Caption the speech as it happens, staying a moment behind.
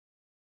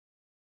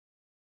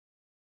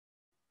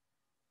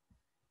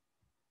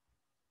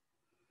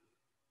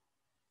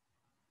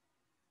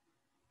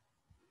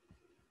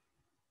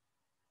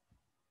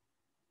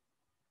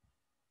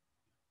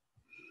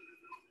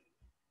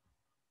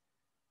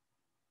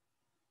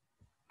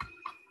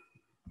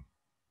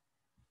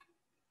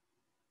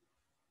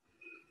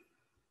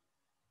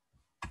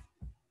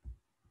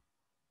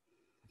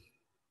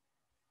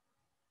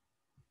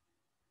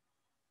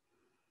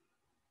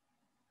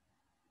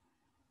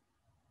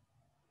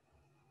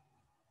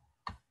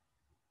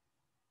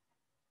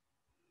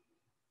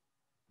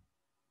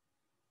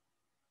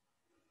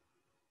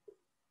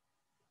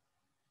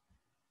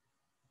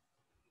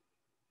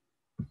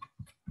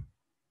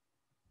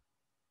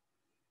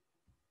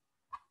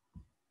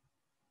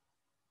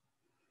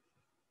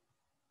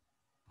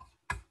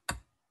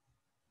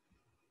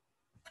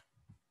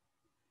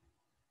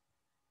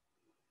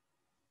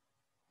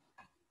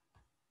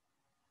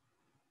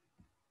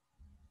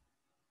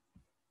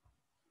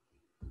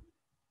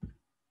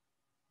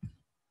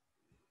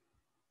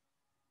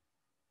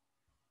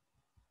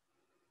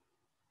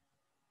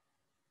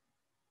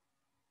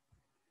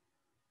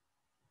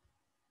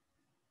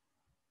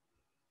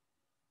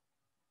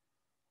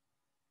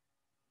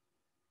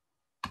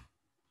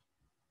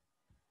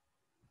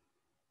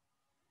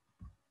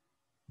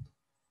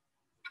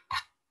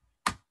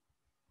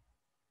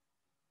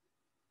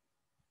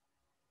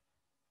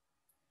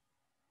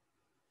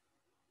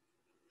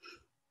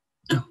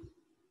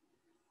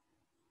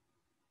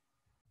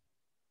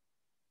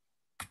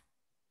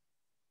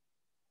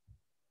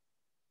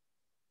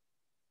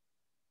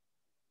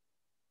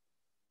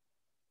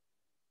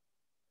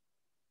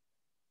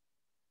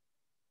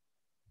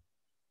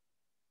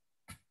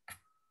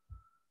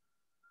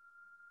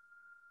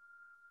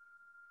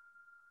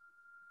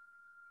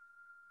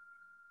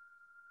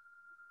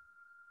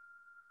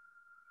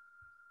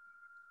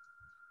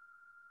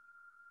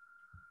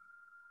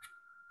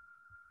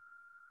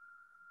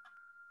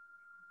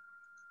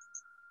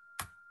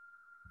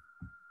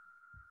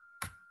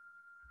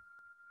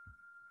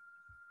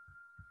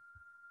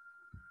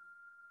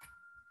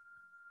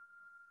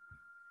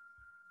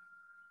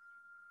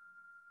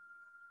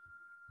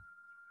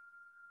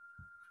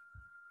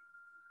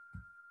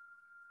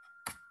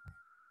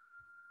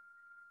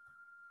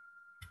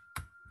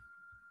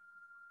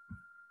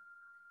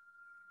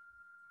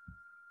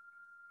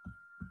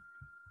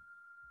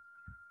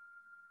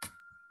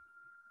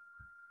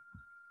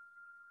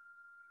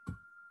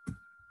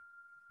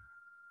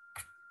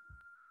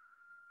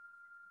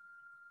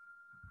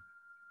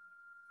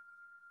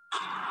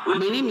My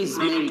name is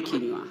Mary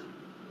Kinyua.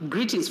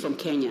 Greetings from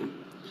Kenya.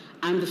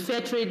 I'm the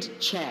Fairtrade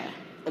Chair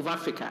of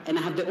Africa, and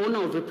I have the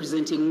honor of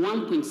representing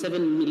 1.7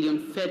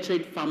 million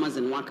Fairtrade farmers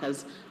and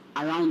workers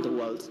around the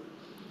world.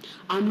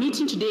 Our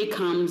meeting today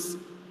comes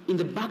in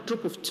the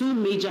backdrop of two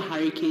major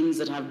hurricanes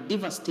that have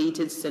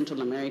devastated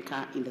Central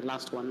America in the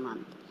last 1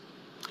 month.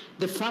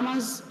 The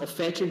farmers of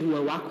Fairtrade who I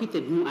work with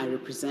and who I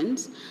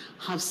represent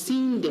have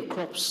seen their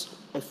crops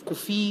of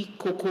coffee,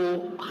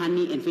 cocoa,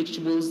 honey, and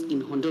vegetables in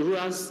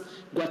Honduras,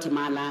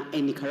 Guatemala,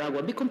 and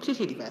Nicaragua be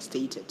completely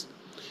devastated.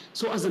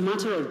 So as a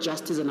matter of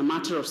justice and a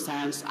matter of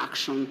science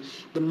action,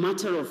 the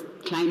matter of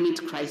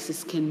climate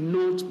crisis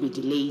cannot be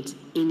delayed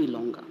any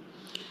longer.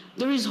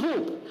 There is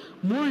hope.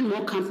 More and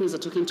more companies are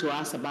talking to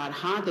us about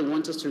how they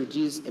want us to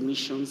reduce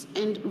emissions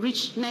and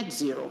reach net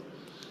zero.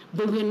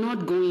 But we're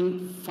not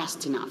going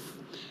fast enough.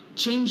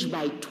 Change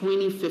by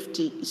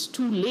 2050 is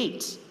too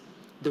late.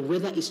 The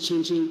weather is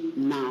changing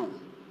now.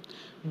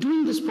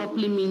 Doing this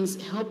properly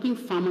means helping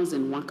farmers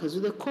and workers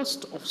with the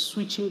cost of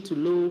switching to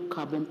low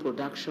carbon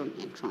production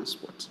and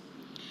transport.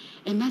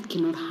 And that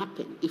cannot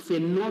happen if we're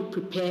not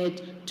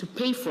prepared to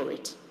pay for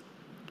it.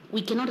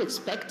 We cannot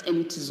expect,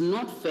 and it is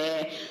not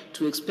fair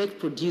to expect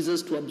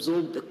producers to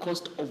absorb the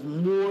cost of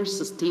more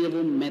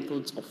sustainable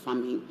methods of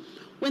farming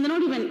when they're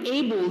not even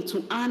able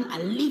to earn a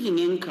living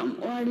income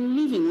or a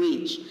living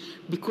wage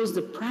because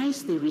the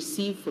price they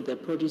receive for their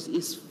produce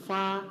is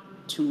far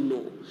too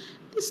low.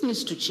 This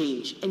needs to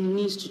change, and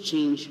needs to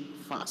change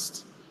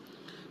fast.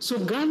 So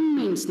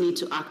governments need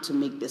to act to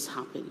make this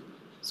happen.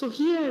 So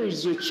here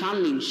is your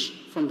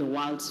challenge from the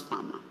world's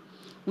farmer.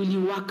 Will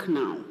you work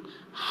now,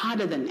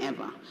 harder than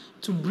ever,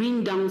 to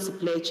bring down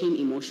supply chain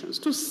emissions,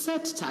 to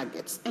set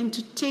targets, and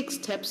to take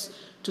steps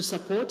to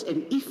support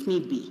and, if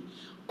need be,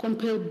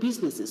 compel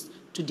businesses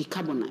to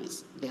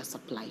decarbonize their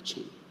supply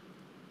chain?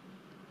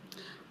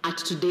 At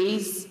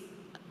today's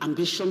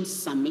Ambition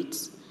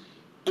Summit,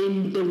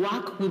 and the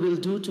work we will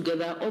do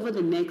together over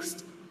the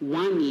next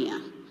 1 year,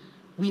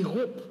 we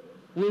hope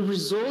will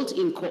result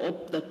in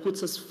co-op that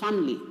puts us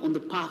firmly on the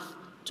path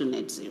to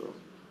net zero.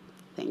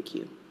 Thank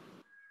you.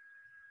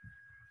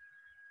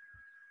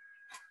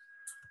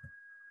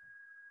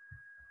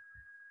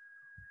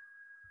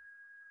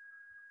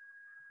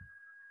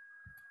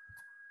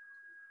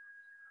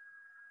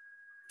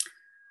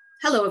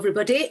 Hello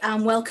everybody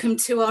and welcome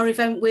to our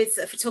event with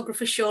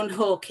photographer Sean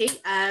Hawkey.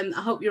 I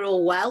hope you're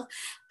all well.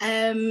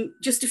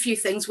 Just a few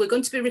things. We're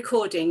going to be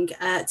recording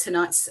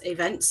tonight's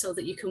event so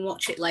that you can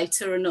watch it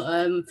later, and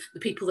the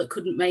people that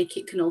couldn't make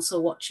it can also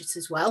watch it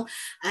as well.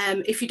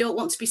 If you don't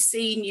want to be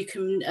seen, you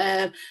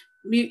can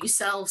mute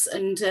yourselves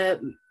and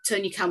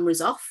turn your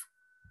cameras off.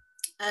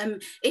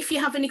 If you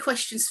have any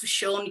questions for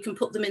Sean, you can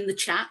put them in the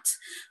chat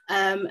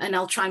and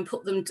I'll try and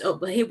put them,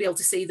 well, he'll be able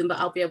to see them, but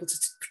I'll be able to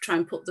try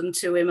and put them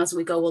to him as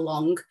we go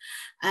along.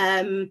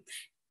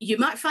 You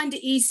might find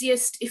it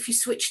easiest if you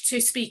switch to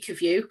speaker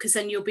view, because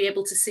then you'll be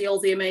able to see all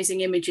the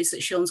amazing images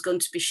that Sean's going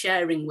to be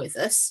sharing with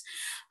us.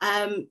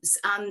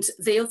 And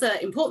the other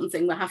important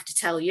thing I have to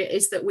tell you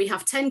is that we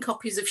have 10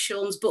 copies of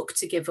Sean's book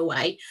to give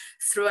away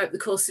throughout the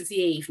course of the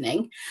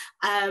evening.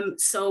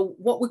 So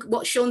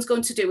what Sean's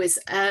going to do is,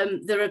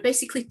 there are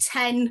basically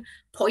 10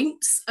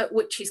 points at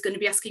which he's going to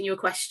be asking you a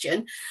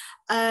question.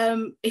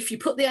 If you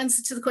put the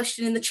answer to the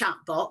question in the chat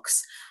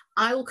box,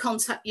 I will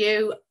contact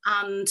you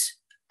and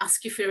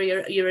ask you for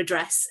your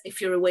address if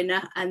you're a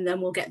winner, and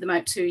then we'll get them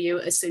out to you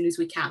as soon as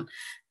we can.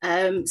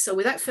 So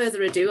without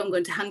further ado, I'm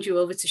going to hand you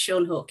over to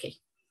Sean Hawkey.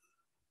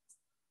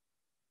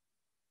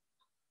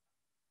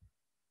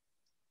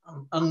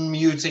 I'm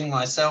unmuting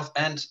myself,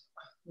 and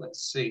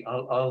let's see,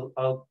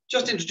 I'll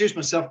just introduce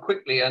myself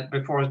quickly and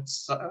before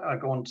I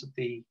go on to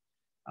the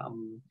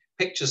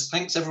pictures.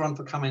 Thanks everyone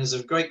for coming. There's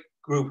a great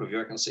group of you,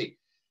 I can see.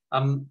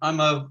 I'm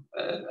a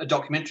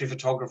documentary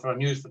photographer, a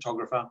news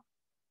photographer,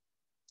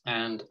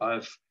 and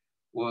I've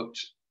worked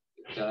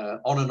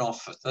on and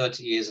off for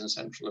 30 years in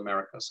Central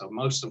America. So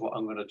most of what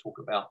I'm going to talk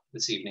about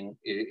this evening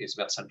is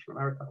about Central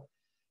America.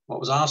 What I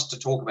was asked to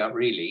talk about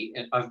really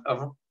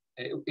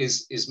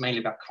is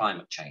mainly about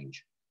climate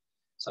change.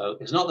 So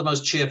it's not the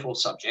most cheerful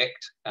subject,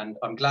 and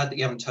I'm glad that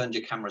you haven't turned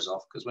your cameras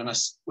off, because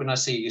when I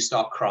see you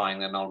start crying,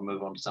 then I'll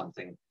move on to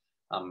something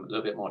a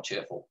little bit more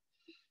cheerful.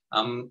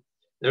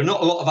 There are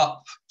not a lot of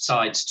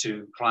upsides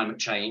to climate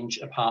change,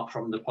 apart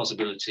from the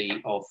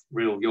possibility of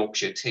real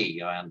Yorkshire tea.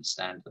 I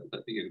understand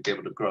that you'll be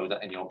able to grow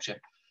that in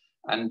Yorkshire.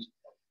 And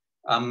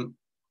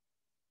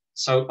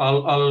so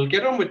I'll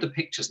get on with the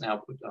pictures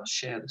now. I'll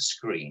share the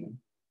screen.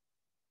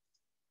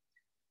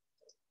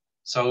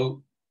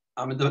 So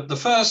the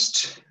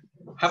first,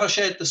 have I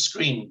shared the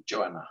screen,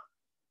 Joanna?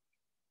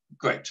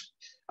 Great.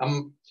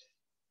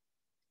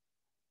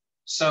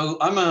 So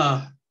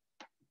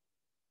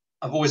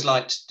I've always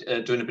liked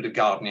doing a bit of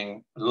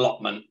gardening,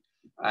 allotment,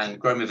 and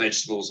growing my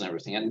vegetables and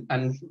everything.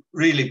 And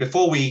really,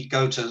 before we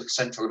go to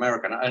Central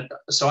America,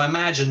 so I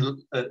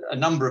imagine a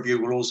number of you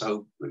will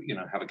also,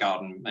 have a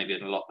garden, maybe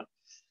an allotment.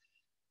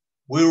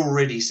 We're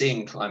already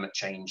seeing climate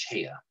change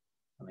here.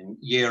 I mean,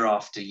 year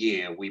after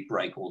year, we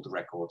break all the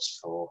records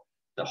for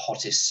the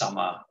hottest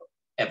summer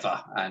ever.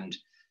 And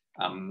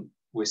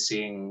we're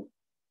seeing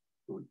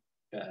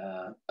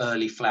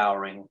early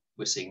flowering,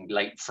 we're seeing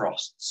late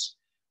frosts,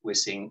 we're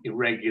seeing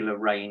irregular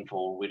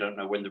rainfall. We don't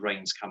know when the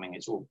rain's coming,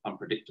 it's all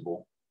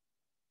unpredictable.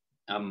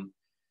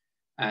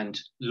 And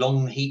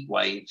long heat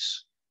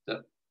waves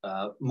that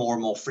more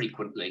and more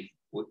frequently.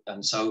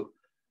 And so,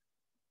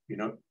 you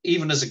know,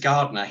 even as a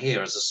gardener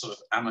here, as a sort of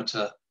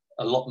amateur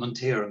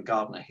allotmenteer and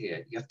gardener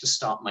here, you have to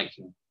start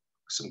making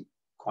some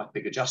quite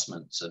big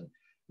adjustments, and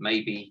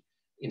maybe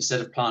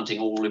instead of planting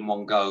all in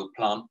one go,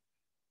 plant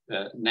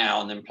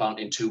now and then plant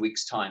in 2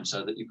 weeks' time,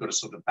 so that you've got a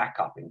sort of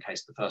backup in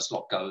case the first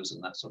lot goes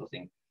and that sort of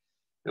thing.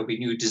 There'll be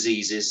new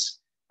diseases.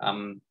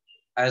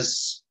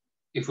 As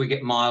if we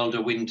get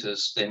milder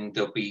winters, then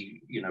there'll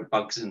be, you know,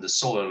 bugs in the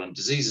soil and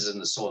diseases in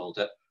the soil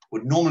that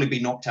would normally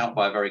be knocked out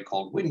by a very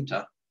cold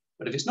winter.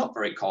 But if it's not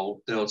very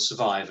cold, they'll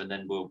survive, and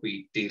then we'll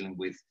be dealing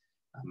with,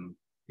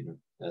 you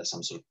know,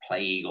 some sort of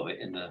plague of it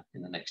in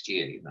the next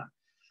year. You know,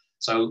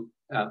 so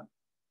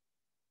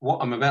what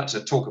I'm about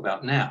to talk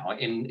about now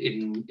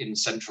in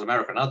Central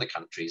America and other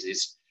countries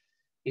is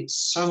it's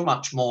so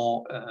much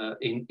more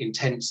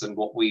intense than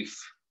what we've.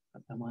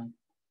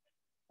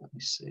 Let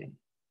me see.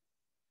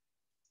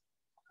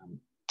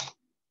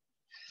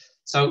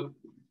 So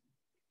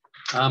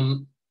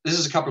this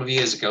is a couple of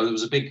years ago. There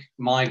was a big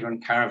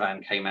migrant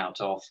caravan came out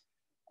of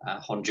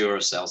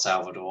Honduras, El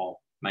Salvador,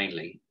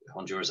 mainly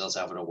Honduras, El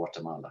Salvador,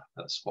 Guatemala.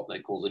 That's what they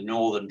call the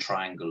northern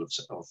triangle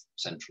of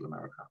Central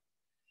America.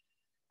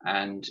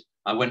 And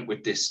I went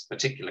with this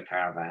particular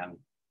caravan.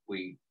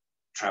 We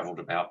traveled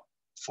about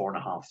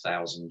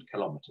 4,500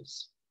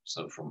 kilometers.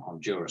 So from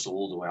Honduras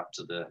all the way up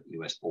to the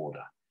US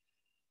border,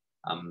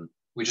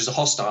 which is a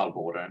hostile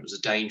border. And it was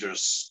a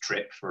dangerous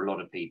trip for a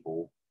lot of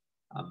people.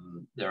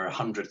 There are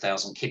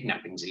 100,000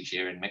 kidnappings each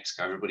year in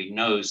Mexico. Everybody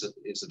knows that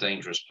it's a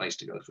dangerous place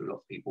to go through. A lot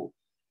of people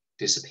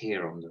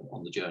disappear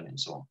on the journey and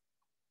so on.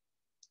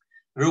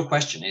 The real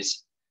question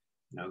is,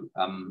 you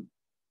know,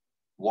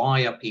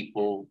 why are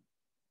people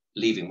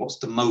leaving? What's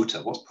the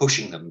motor? What's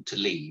pushing them to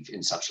leave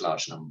in such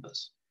large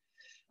numbers?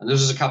 And this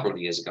was a couple of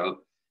years ago.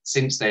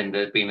 Since then,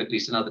 there's been at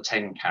least another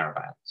 10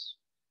 caravans.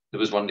 There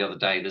was one the other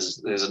day.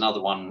 There's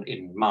another one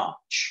in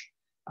March.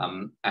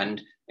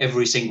 And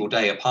every single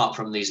day, apart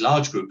from these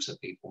large groups of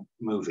people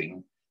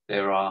moving,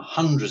 there are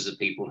hundreds of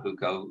people who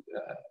go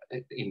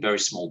in very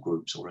small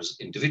groups or as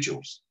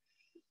individuals.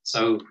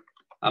 So,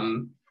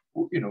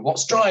 you know,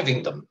 what's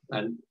driving them?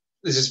 And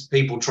this is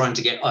people trying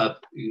to get a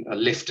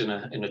lift in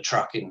a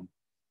truck in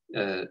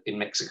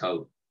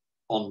Mexico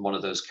on one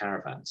of those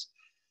caravans.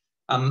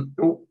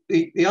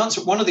 The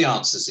answer, one of the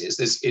answers is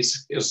this: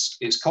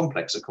 it's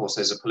complex. Of course,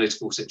 there's a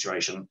political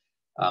situation,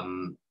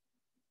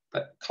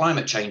 but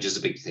climate change is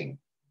a big thing.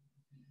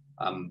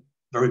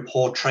 Very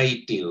poor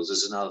trade deals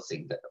is another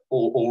thing. That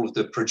all of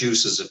the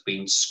producers have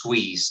been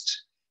squeezed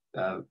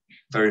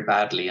very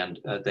badly, and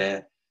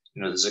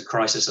there's a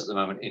crisis at the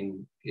moment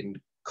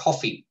in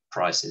coffee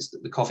prices.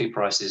 That the coffee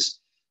prices,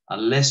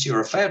 unless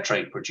you're a fair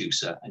trade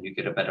producer and you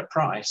get a better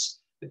price,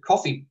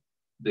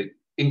 the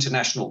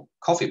international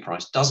coffee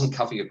price doesn't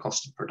cover your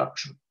cost of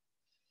production.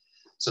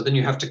 So then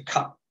you have to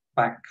cut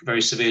back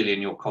very severely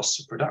in your costs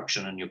of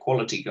production, and your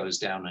quality goes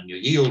down and your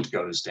yield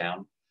goes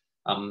down,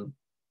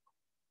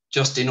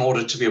 just in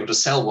order to be able to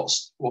sell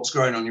what's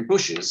growing on your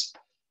bushes.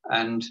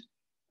 And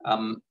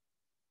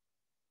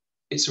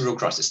it's a real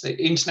crisis.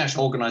 The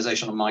International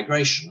Organization on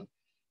Migration,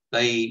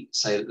 they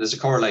say that there's a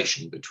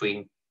correlation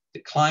between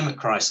the climate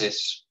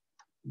crisis,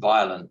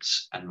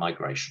 violence, and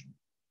migration.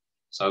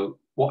 So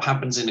what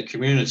happens in a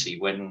community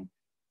when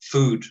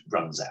food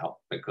runs out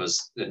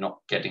because they're not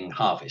getting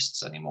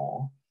harvests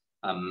anymore?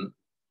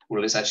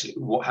 Well, it's actually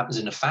what happens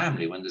in a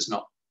family when there's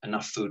not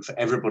enough food for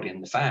everybody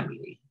in the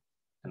family.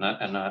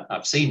 And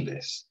I've seen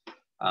this.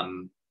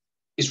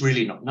 It's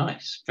really not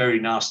nice. Very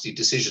nasty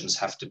decisions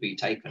have to be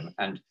taken.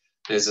 And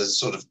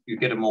there's you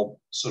get a more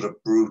sort of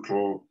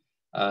brutal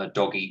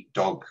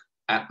dog-eat-dog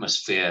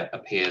atmosphere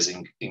appears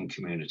in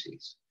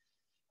communities.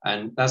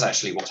 And that's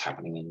actually what's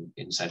happening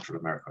in Central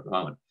America at the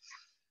moment.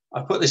 I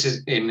put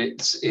this in,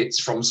 it's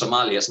from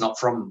Somalia, it's not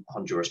from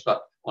Honduras,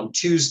 but on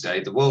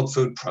Tuesday, the World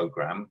Food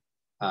Programme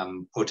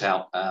put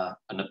out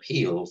an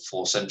appeal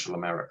for Central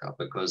America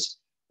because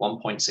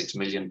 1.6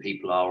 million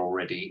people are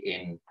already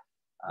in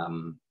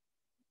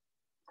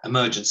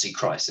emergency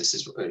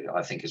crisis,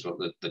 I think is what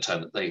the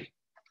term that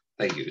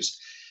they use.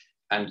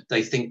 And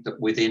they think that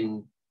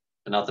within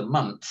another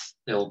month,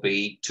 there'll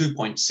be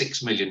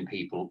 2.6 million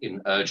people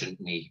in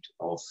urgent need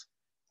of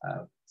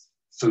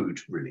food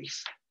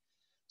relief.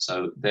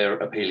 So they're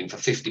appealing for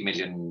 $50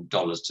 million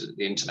to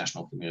the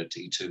international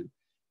community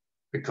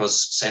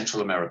because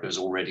Central America is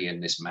already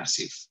in this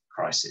massive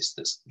crisis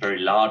that's very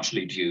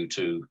largely due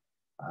to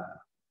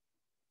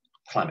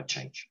climate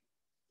change.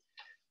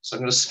 So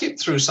I'm going to skip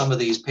through some of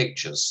these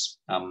pictures.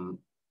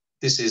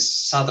 This is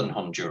southern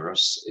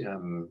Honduras,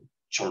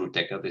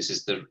 Choluteca. This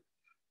is the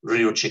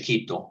Rio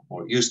Chiquito,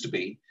 or it used to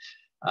be.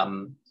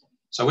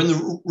 So when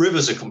the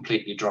rivers are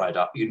completely dried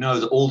up, you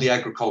know that all the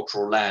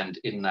agricultural land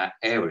in that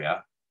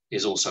area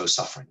is also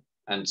suffering.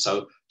 And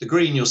so the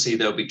green, you'll see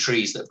there'll be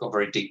trees that have got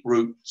very deep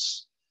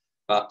roots,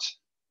 but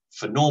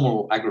for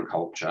normal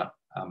agriculture,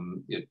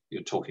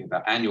 you're talking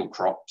about annual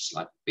crops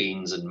like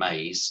beans and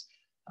maize,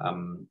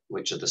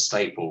 which are the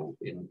staple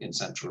in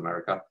Central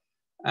America.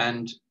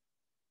 And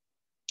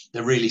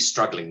they're really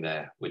struggling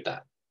there with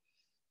that.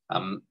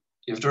 You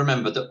have to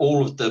remember that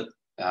all of the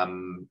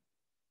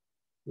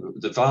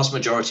vast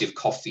majority of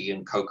coffee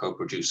and cocoa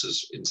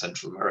producers in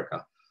Central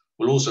America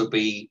will also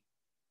be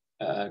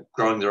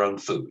growing their own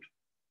food.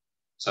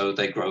 So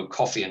they grow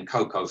coffee and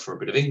cocoa for a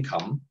bit of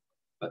income,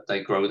 but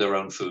they grow their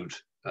own food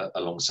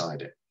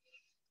alongside it.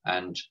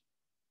 And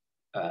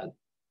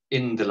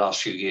in the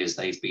last few years,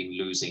 they've been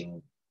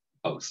losing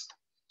both.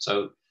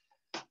 So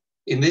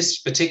in this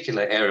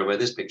particular area where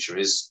this picture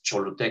is,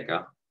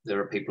 Choluteca, there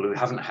are people who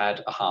haven't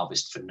had a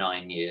harvest for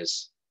 9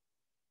 years,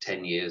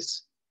 10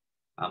 years.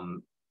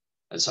 And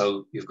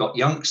so you've got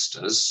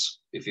youngsters,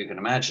 if you can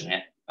imagine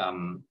it,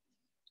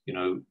 you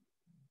know,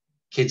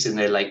 kids in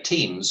their late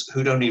teens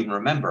who don't even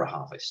remember a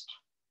harvest.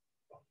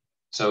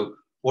 So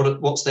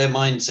what's their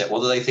mindset?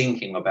 What are they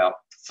thinking about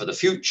for the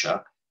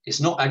future?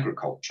 It's not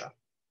agriculture.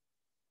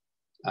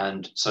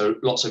 And so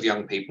lots of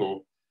young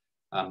people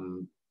are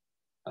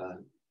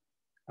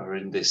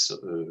in this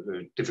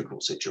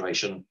difficult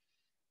situation.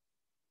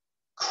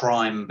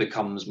 Crime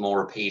becomes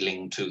more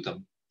appealing to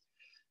them.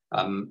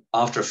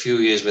 After a few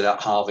years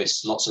without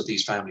harvest, lots of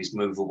these families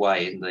move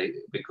away, and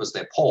because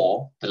they're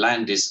poor, the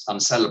land is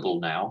unsellable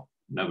now.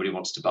 Nobody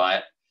wants to buy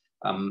it.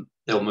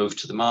 They'll move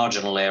to the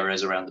marginal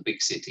areas around the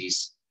big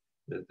cities,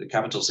 the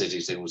capital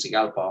cities,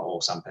 Tegucigalpa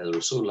or San Pedro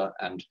Sula,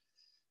 and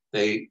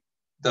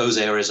those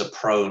areas are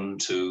prone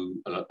to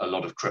a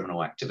lot of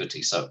criminal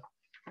activity. So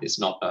it's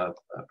not a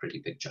pretty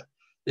picture.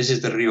 This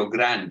is the Rio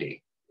Grande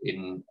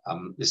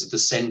this is the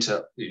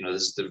center, you know,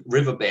 this is the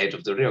riverbed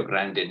of the Rio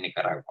Grande in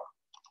Nicaragua.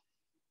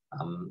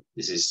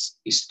 This is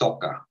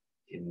Istoca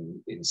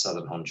in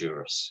southern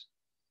Honduras.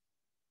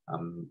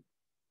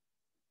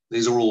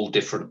 These are all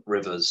different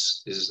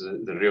rivers. This is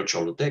the Rio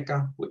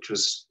Choluteca, which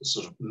was a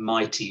sort of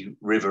mighty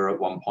river at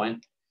one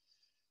point.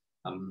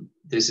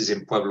 This is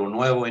in Pueblo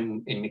Nuevo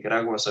in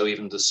Nicaragua, so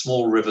even the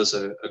small rivers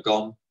are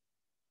gone.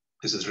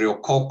 This is Rio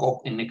Coco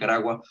in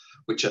Nicaragua,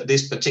 which at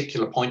this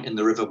particular point in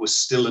the river was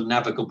still a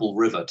navigable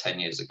river 10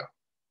 years ago,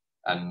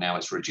 and now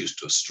it's reduced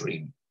to a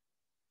stream.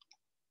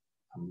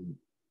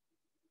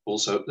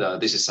 Also,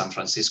 this is San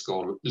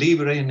Francisco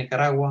Libre in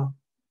Nicaragua.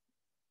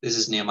 This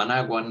is near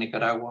Managua in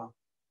Nicaragua.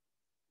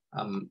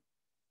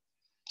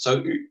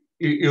 So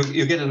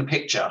you're getting a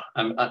picture.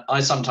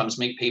 I sometimes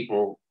meet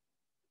people,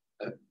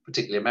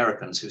 particularly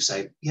Americans, who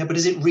say, yeah, but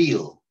is it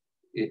real?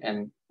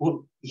 And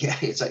well, yeah,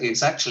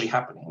 it's actually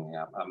happening.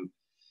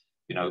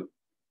 You know,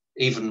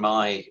 even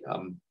my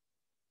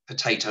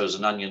potatoes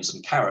and onions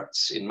and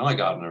carrots in my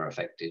garden are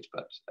affected,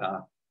 but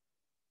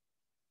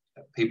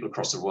people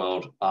across the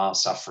world are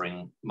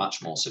suffering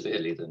much more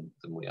severely than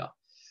we are.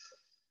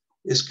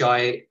 This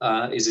guy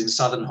is in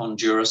southern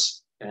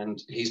Honduras,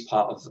 and he's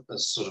part of a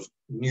sort of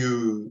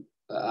new,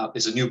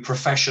 there's a new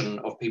profession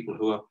of people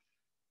who are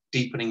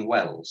deepening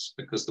wells,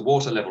 because the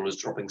water level is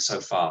dropping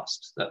so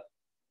fast that,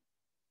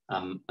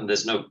 and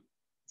there's no,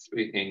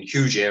 in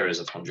huge areas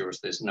of Honduras,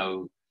 there's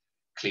no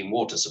clean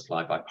water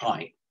supply by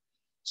pipe.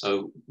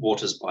 So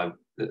water's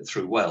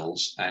through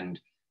wells, and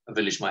a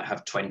village might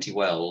have 20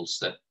 wells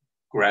that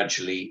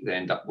gradually they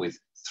end up with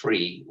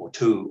 3 or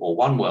 2 or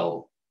 1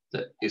 well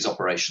that is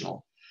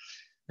operational.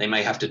 They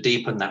may have to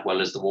deepen that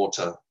well as the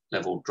water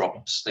level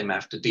drops. They may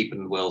have to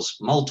deepen the wells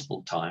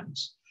multiple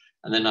times.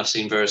 And then I've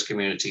seen various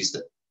communities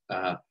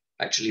that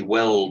actually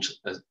weld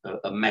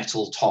a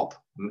metal top,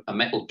 a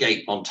metal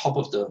gate on top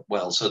of the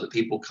well, so that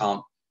people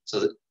can't, so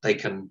that they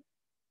can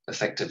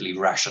effectively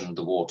ration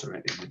the water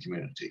in the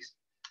communities.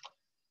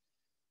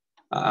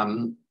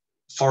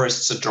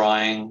 Forests are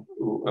drying.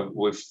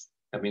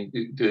 I mean,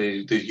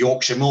 the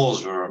Yorkshire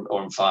moors were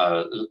on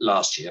fire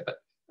last year, but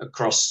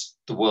across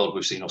the world,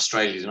 we've seen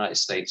Australia, the United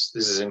States.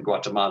 This is in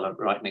Guatemala,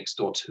 right next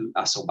door to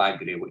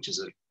Asobagria, which is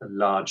a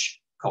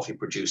large coffee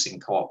producing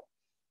co-op.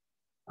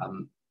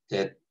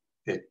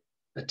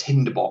 A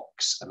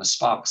tinderbox and a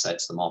spark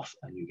sets them off,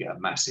 and you get a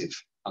massive,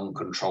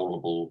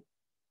 uncontrollable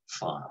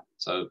fire.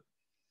 So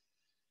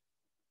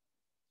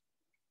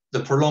the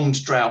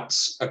prolonged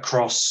droughts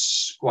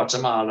across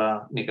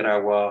Guatemala,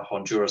 Nicaragua,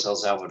 Honduras, El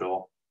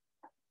Salvador,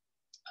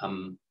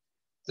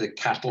 the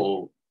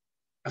cattle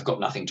have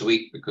got nothing to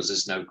eat because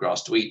there's no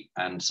grass to eat,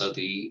 and so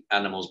the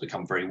animals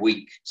become very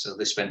weak. So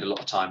they spend a lot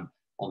of time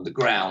on the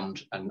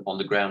ground, and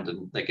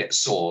they get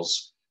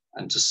sores.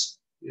 And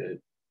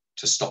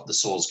to stop the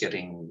sores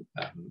getting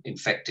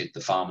infected, the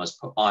farmers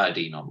put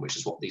iodine on, which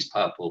is what these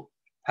purple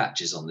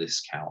patches on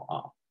this cow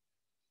are.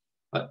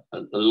 But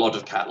a lot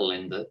of cattle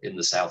in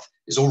the south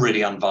is already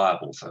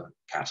unviable for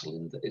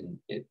cattle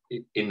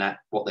in that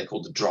what they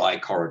call the dry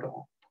corridor.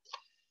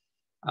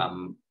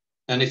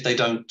 And if they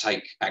don't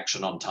take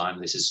action on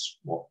time, this is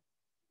what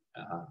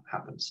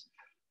happens.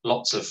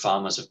 Lots of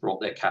farmers have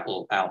brought their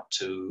cattle out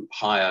to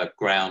higher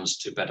grounds,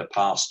 to better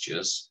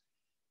pastures.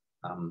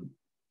 And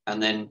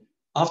then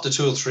after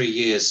 2 or 3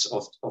 years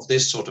of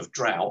this sort of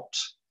drought,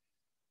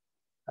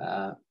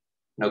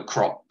 no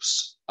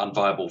crops,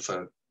 unviable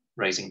for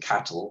raising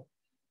cattle,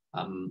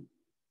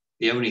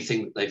 the only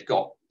thing that they've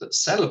got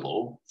that's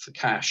sellable for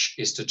cash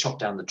is to chop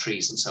down the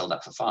trees and sell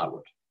that for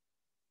firewood.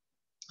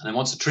 And then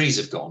once the trees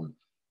have gone,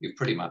 you've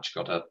pretty much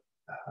got a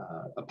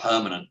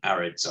permanent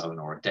arid zone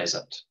or a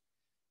desert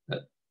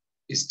that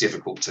is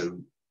difficult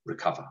to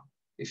recover.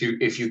 If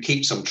you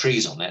keep some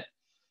trees on it,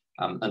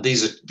 and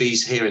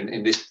these here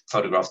in this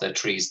photograph, they're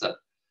trees that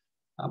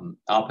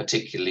are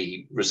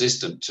particularly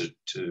resistant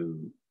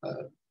to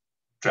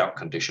drought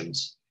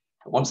conditions.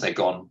 But once they're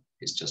gone,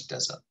 it's just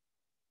desert.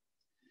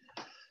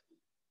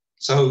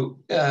 So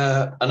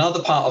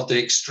another part of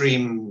the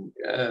extreme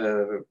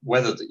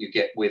weather that you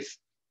get with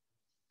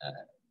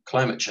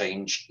climate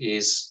change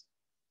is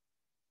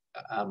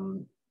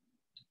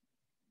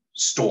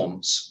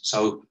storms.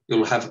 So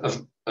you'll have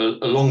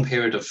a long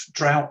period of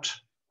drought,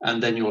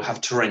 and then you'll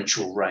have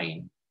torrential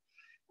rain.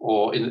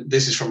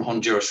 This is from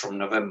Honduras from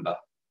November.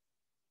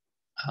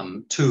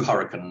 2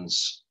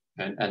 hurricanes,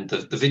 and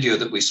the video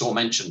that we saw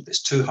mentioned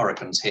this, 2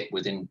 hurricanes hit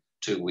within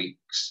 2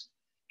 weeks,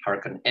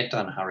 Hurricane Eta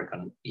and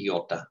Hurricane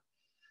Iota.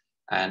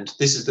 And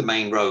this is the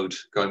main road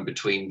going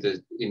between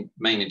the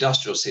main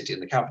industrial city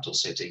and the capital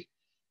city.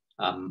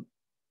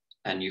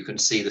 And you can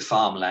see the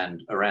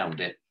farmland around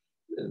it.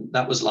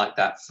 That was like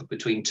that for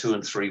between 2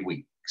 and 3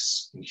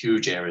 weeks in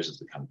huge areas of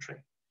the country.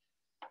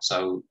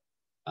 So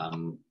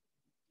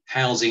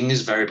housing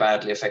is very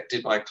badly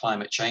affected by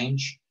climate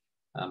change.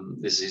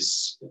 This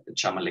is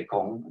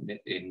Chamalicón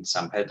in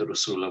San Pedro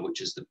Sula, which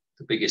is the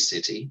biggest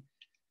city.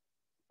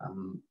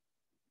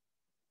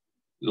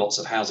 Lots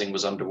of housing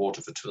was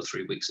underwater for 2 or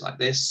 3 weeks like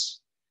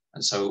this.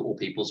 And so all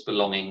people's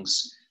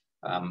belongings,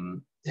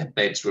 their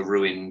beds were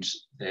ruined,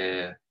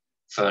 their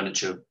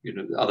furniture,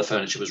 other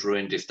furniture was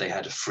ruined if they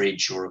had a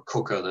fridge or a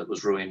cooker that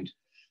was ruined.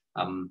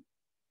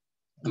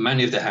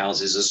 Many of the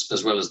houses,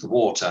 as well as the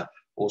water,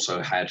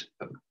 also had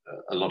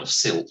a lot of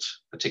silt,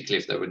 particularly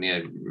if they were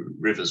near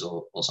rivers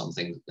or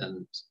something,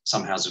 and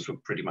some houses were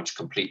pretty much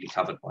completely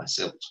covered by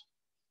silt.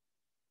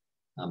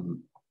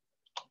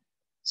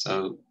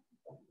 So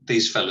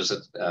these fellows,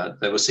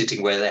 they were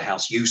sitting where their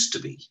house used to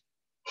be.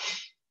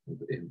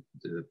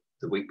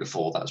 The week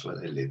before, that's where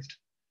they lived.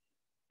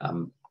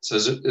 So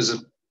as a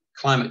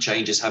climate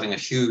change is having a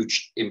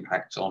huge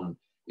impact on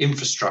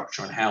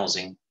infrastructure and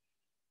housing.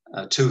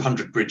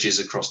 200 bridges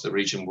across the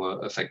region were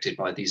affected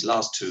by these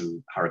last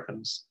 2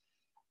 hurricanes.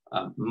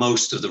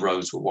 Most of the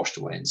roads were washed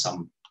away in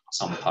some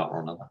part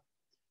or another.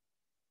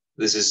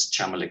 This is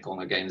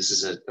Chamalicón again. This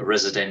is a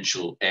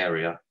residential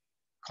area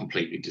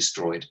completely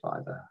destroyed by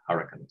the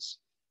hurricanes.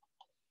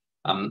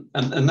 And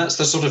that's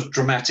the sort of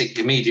dramatic,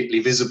 immediately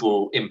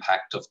visible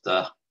impact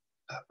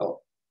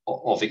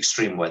of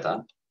extreme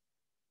weather.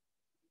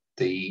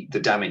 The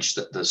damage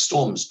that the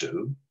storms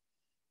do.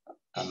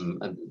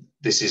 And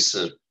this is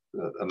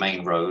a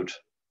main road.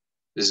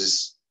 This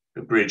is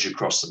a bridge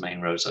across the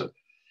main road. So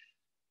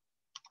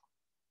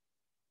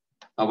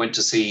I went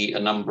to see a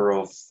number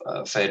of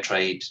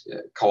Fairtrade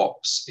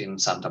co-ops in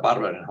Santa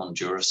Barbara in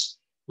Honduras.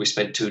 We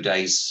spent 2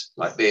 days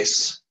like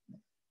this,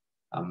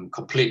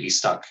 completely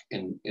stuck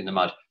in the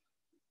mud.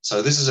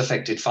 So this has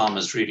affected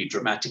farmers really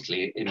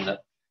dramatically in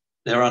that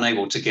they're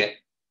unable to get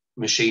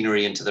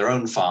machinery into their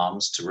own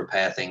farms to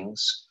repair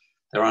things.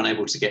 They're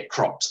unable to get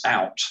crops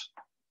out.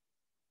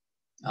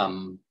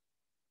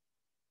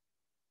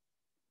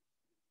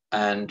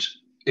 And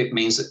it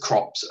means that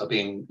crops are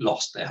being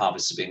lost, their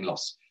harvests are being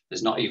lost.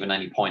 There's not even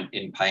any point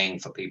in paying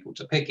for people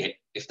to pick it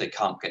if they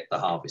can't get the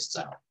harvests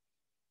out.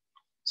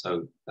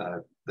 So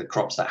the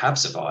crops that have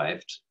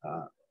survived,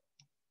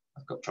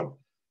 I've got trouble.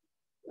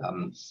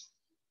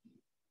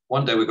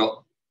 One day we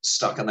got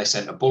stuck and they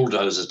sent a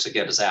bulldozer to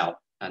get us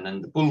out, and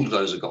then the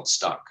bulldozer got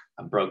stuck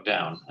and broke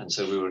down. And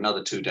so we were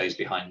another 2 days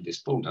behind this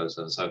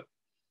bulldozer. So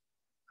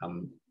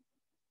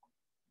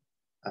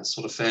that's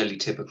sort of fairly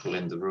typical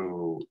in the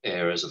rural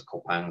areas of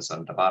Copán,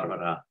 Santa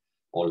Bárbara,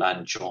 or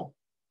Lancho.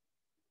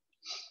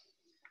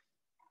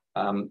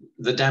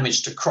 The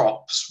damage to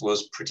crops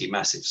was pretty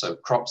massive. So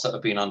crops that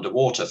have been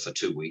underwater for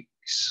 2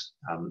 weeks,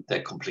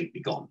 they're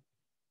completely gone.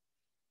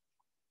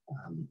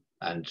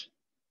 And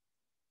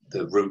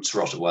the roots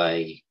rot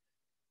away.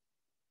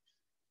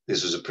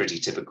 This was a pretty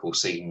typical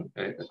scene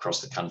across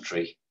the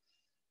country.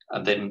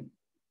 And then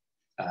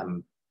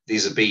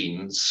these are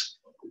beans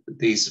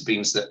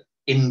that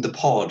in the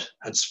pod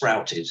had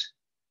sprouted.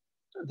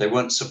 They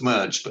weren't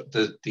submerged, but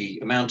the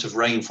amount of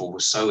rainfall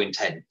was so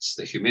intense,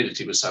 the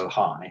humidity was so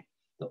high,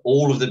 that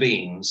all of the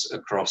beans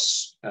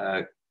across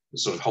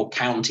sort of whole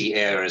county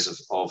areas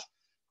of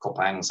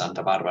Copán,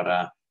 Santa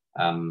Bárbara,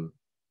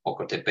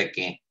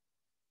 Ocotepeque,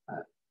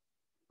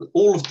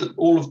 all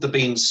of the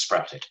beans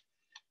sprouted.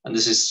 And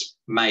this is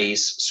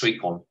maize, sweet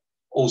corn,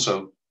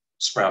 also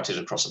sprouted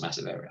across a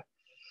massive area.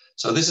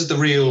 So this is the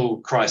real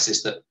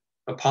crisis that,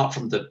 apart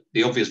from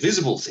the obvious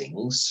visible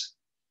things,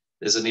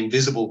 there's an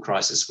invisible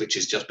crisis which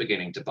is just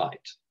beginning to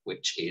bite,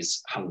 which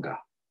is hunger.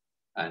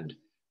 And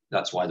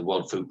that's why the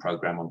World Food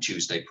Programme on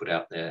Tuesday put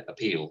out their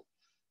appeal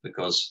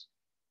because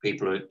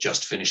people are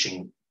just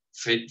finishing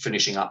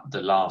up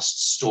the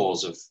last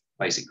stores of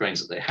basic grains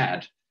that they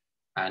had,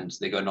 and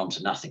they're going on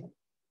to nothing.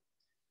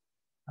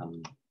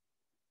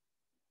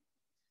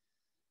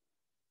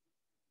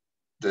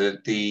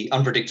 The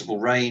unpredictable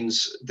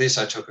rains, this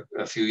I took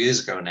a few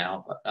years ago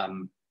now, but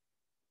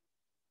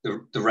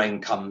the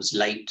rain comes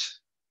late.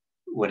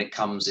 When it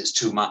comes, it's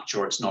too much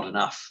or it's not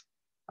enough.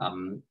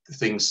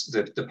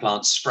 The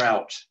plants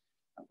sprout.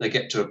 They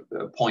get to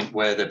a point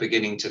where they're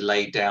beginning to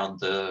lay down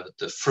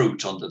the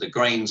fruit onto the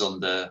grains on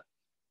the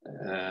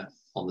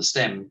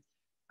stem,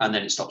 and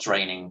then it stops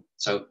raining.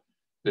 So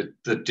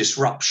the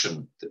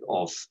disruption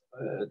of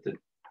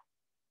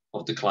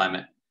the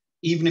climate,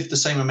 even if the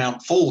same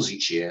amount falls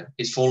each year,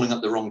 it's falling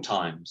at the wrong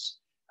times,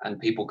 and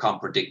people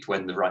can't predict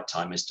when the right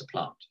time is to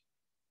plant.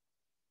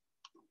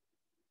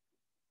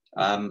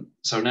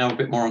 So now a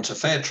bit more onto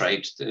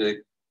Fairtrade.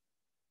 The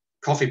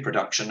coffee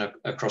production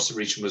across the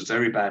region was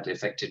very badly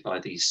affected by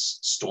these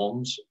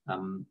storms.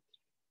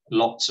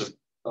 Lots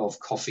of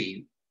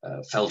coffee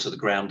fell to the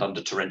ground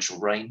under torrential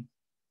rain.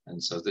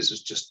 And so this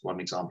is just one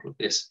example of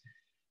this.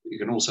 You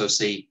can also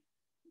see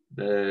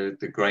the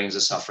grains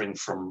are suffering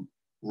from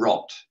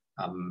rot.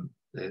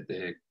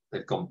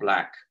 They've gone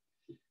black,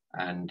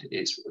 and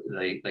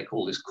they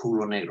call this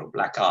culo negro,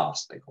 black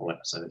arse, they call it.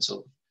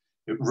 So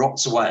it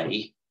rots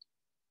away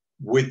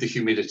with the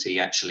humidity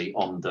actually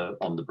on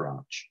the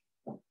branch.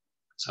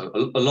 So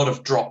a lot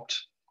of dropped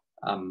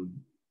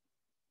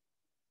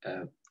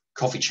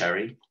coffee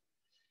cherry.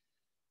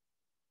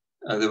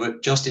 There were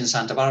just in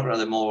Santa Barbara,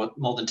 there were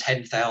more than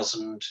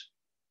 10,000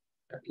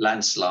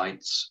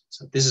 landslides.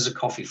 So this is a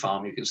coffee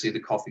farm. You can see the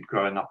coffee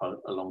growing up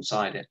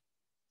alongside it.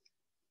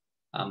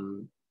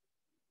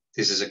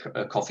 This is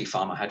a coffee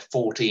farmer, had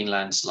 14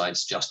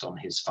 landslides just on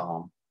his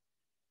farm.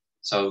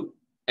 So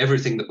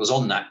everything that was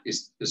on that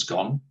is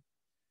gone.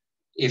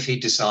 If he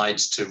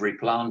decides to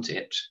replant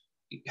it,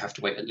 you have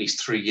to wait at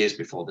least 3 years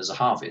before there's a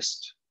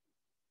harvest.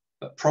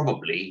 But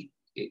probably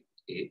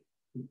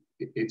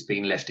it's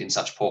been left in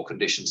such poor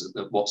conditions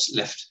that what's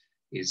left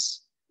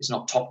is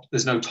not top.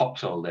 There's no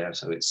topsoil there,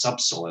 so it's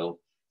subsoil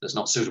that's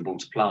not suitable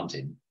to plant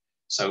in.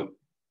 So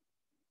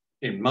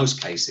in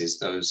most cases,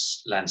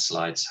 those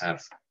landslides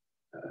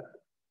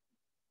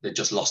they've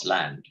just lost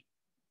land.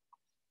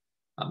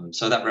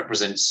 So that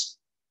represents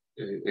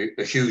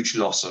a huge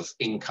loss of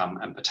income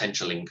and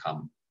potential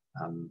income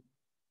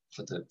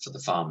for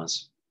the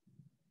farmers.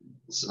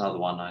 This is another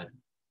one.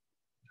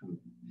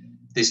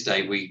 This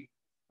day we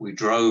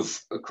drove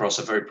across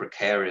a very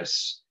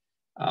precarious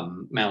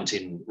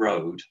mountain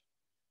road,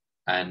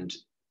 and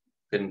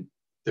then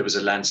there was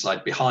a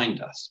landslide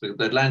behind us.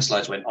 The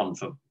landslides went on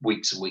for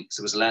weeks and weeks.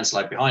 There was a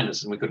landslide behind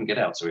us, and we couldn't get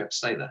out, so we had to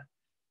stay there.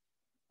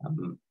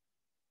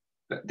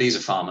 But these are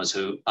farmers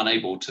who,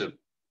 unable to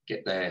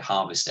get their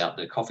harvest out,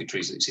 the coffee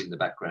trees that you see in the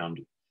background,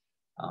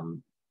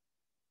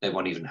 they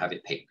won't even have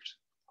it picked.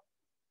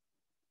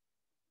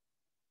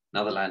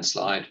 Another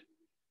landslide.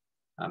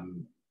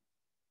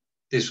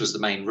 This was the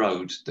main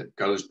road that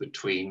goes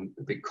between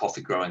the big coffee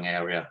growing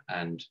area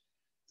and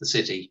the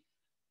city.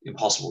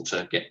 Impossible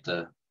to get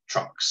the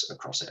trucks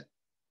across it,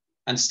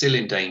 and still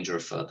in danger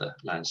of further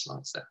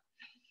landslides there.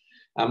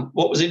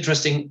 What was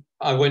interesting,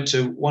 I went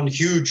to one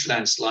huge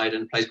landslide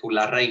in a place called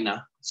La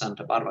Reina,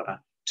 Santa Barbara.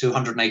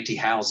 280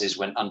 houses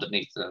went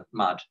underneath the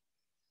mud.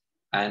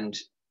 And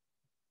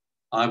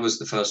I was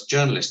the first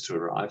journalist to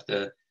arrive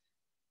there.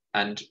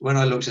 And when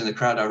I looked in the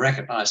crowd, I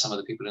recognized some of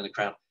the people in the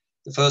crowd.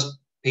 The first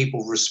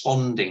people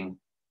responding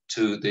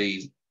to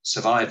the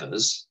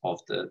survivors of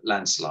the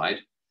landslide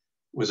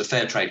was a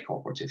Fairtrade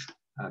cooperative,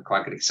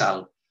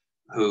 Quagrisal,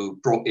 who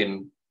brought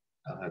in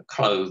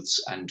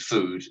clothes and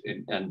food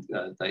and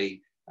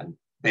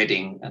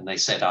bedding, and they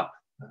set up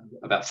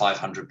about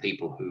 500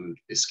 people who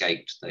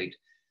escaped. They'd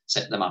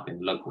set them up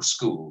in local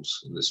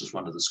schools, and this was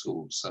one of the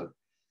schools. So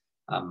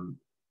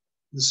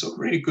there's sort of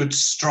really good,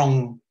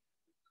 strong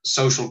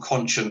social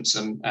conscience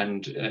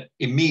and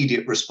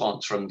immediate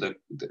response from the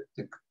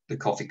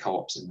coffee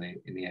co-ops in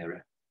the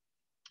area.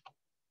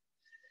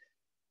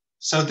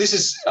 So this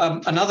is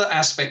another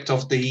aspect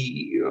of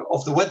the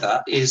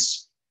weather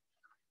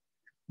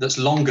that's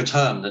longer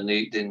term than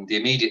the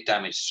immediate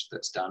damage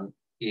that's done,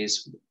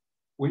 is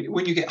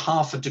when you get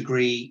 0.5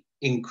 degree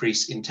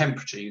increase in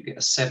temperature, you get a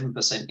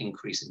 7%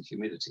 increase in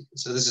humidity.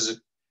 So this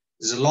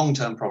is a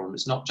long-term problem.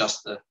 It's not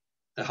just the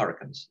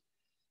hurricanes.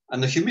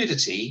 And the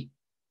humidity,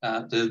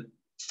 the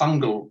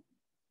fungal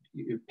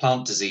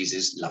plant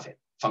diseases love it.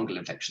 Fungal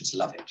infections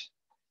love it.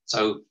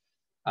 So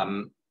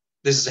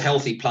this is a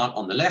healthy plant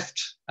on the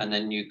left, and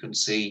then you can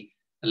see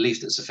a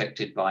leaf that's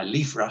affected by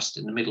leaf rust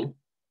in the middle,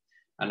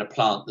 and a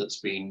plant that's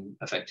been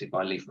affected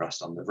by leaf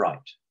rust on the right.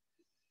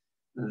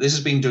 This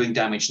has been doing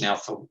damage now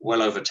for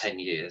well over 10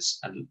 years,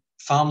 and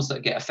farms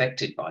that get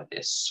affected by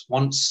this,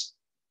 once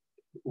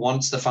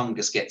the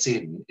fungus gets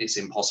in, it's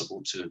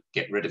impossible to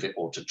get rid of it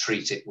or to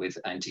treat it with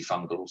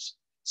antifungals.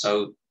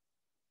 So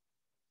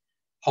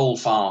whole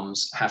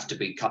farms have to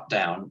be cut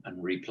down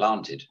and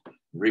replanted.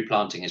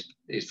 Replanting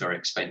is very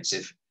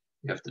expensive,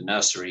 You have the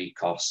nursery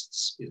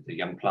costs, the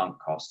young plant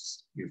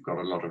costs. You've got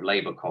a lot of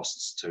labor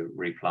costs to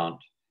replant.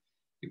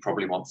 You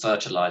probably want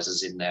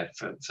fertilizers in there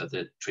for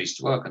the trees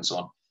to work and so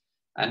on.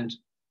 And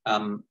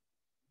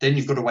then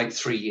you've got to wait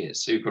 3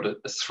 years. So you've got a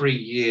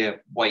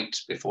 3-year wait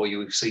before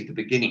you see the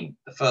beginning,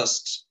 the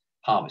first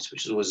harvest,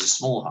 which is always a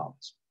small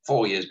harvest,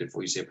 4 years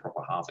before you see a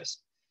proper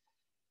harvest.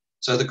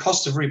 So the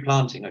costs of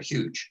replanting are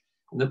huge.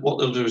 And what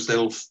they'll do is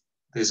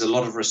there's a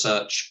lot of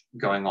research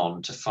going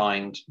on to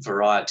find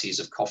varieties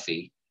of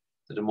coffee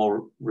that are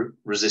more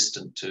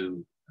resistant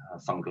to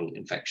fungal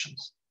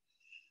infections.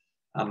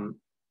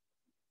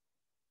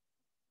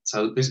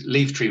 So this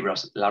leaf tree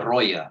rust, La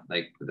Roya,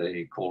 they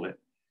call it,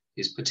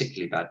 is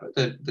particularly bad.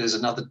 But there's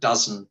another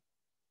dozen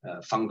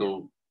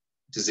fungal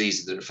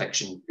diseases that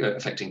are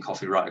affecting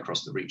coffee right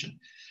across the region.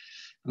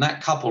 And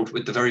that, coupled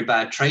with the very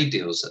bad trade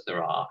deals that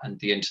there are and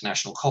the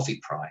international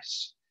coffee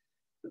price,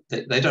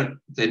 they're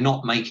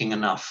not making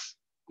enough.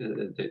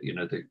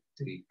 The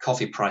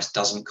coffee price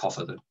doesn't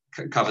cover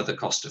the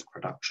cost of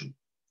production.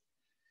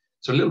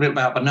 So a little bit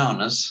about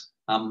bananas.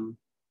 I've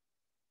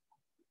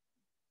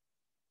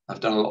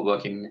done a lot of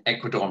work in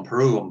Ecuador and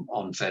Peru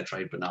on fair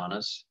trade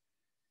bananas.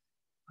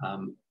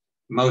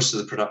 Most of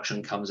the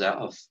production comes out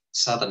of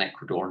southern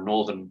Ecuador and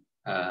northern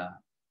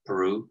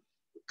Peru.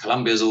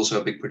 Colombia is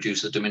also a big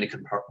producer.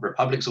 Dominican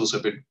Republic is also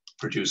a big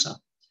producer.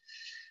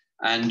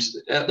 And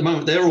at the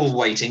moment, they're all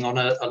waiting on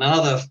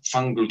another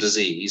fungal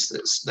disease.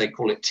 They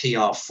call it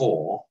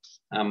TR4,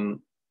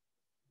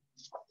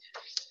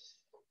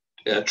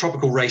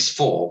 tropical race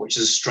 4, which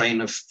is a strain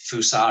of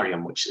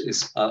Fusarium, which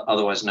is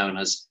otherwise known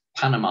as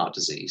Panama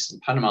disease. And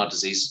Panama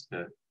disease,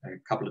 a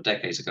couple of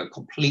decades ago,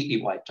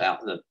 completely wiped out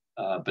the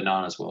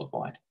bananas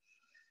worldwide.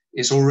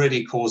 It's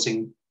already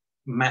causing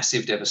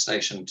massive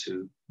devastation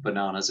to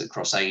bananas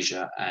across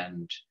Asia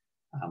and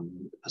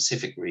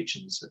Pacific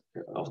regions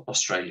of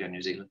Australia and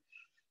New Zealand.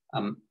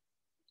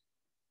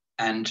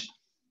 And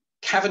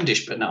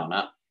Cavendish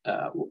banana,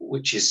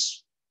 which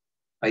is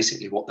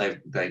basically what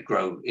they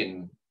grow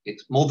in,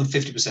 it's more than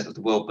 50% of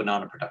the world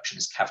banana production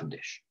is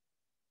Cavendish.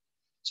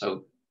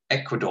 So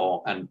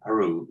Ecuador and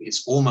Peru,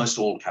 it's almost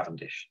all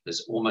Cavendish.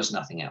 There's almost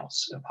nothing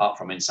else, apart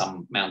from in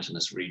some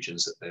mountainous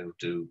regions that they'll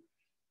do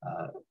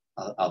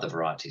other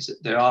varieties.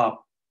 There are,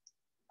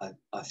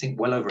 I think,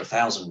 well over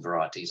 1,000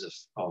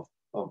 varieties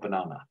of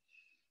banana,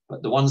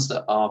 but the ones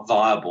that are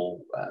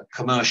viable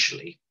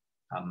commercially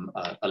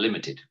are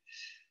limited.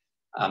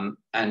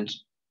 And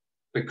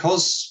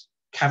because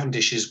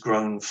Cavendish is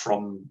grown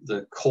from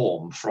the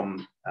corm,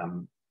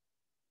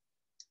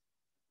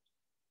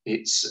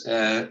 it's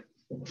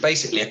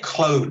basically a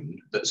clone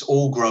that's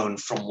all grown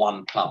from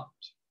one plant.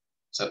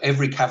 So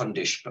every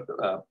Cavendish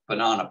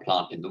banana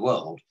plant in the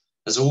world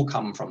has all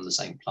come from the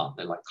same plant.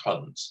 They're like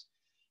clones.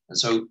 And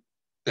so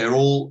they're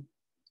all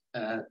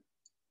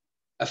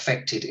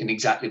affected in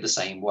exactly the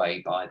same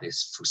way by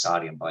this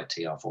Fusarium, by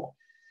TR4.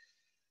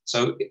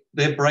 So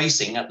they're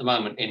bracing at the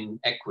moment in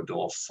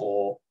Ecuador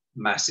for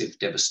massive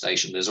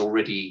devastation. There's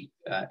already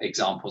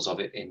examples of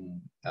it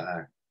in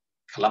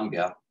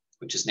Colombia,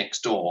 which is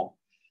next door.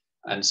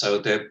 And so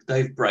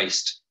they've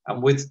braced,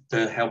 and with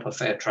the help of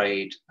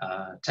Fairtrade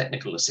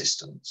technical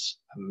assistants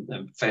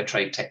and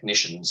Fairtrade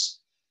technicians,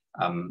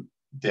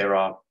 there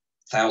are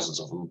thousands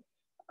of them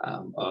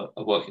are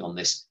working on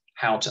this,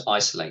 how to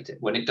isolate it.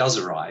 When it does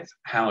arrive,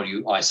 how do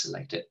you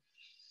isolate it?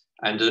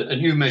 And a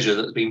new measure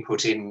that's been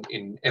put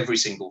in every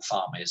single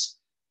farm is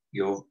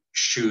your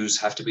shoes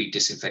have to be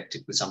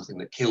disinfected with something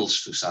that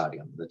kills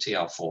Fusarium, the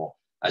TR4,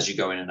 as you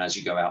go in and as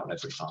you go out on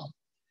every farm.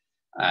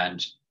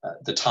 And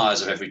the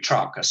tires of every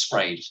truck are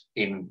sprayed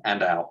in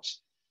and out.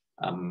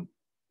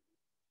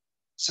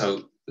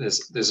 So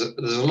there's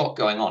a lot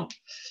going on.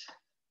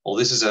 Well,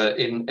 this is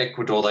in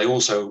Ecuador. They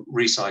also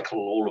recycle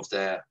all of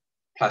their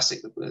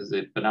plastic.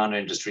 The banana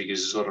industry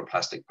uses a lot of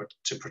plastic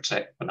to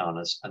protect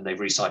bananas, and they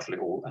recycle it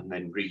all and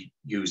then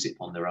reuse it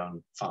on their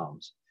own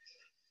farms.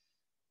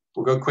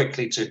 We'll go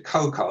quickly to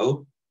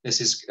cocoa.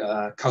 This is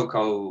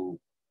cocoa,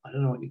 I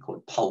don't know what you call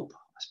it, pulp,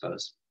 I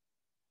suppose,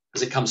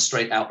 because it comes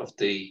straight out of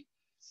the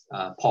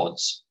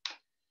pods.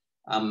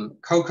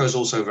 Cocoa is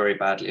also very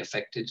badly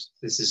affected.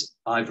 This is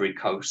Ivory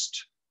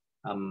Coast.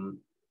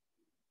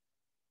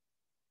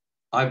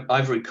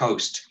 Ivory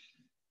Coast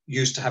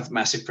used to have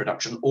massive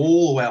production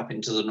all the way up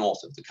into the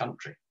north of the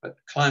country, but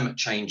climate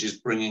change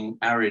is bringing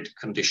arid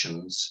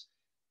conditions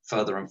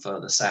further and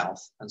further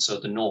south, and so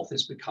the north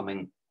is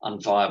becoming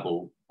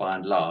unviable by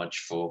and large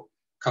for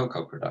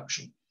cocoa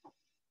production.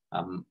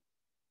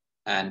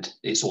 And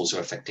it's also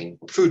affecting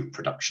food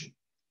production.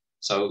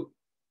 So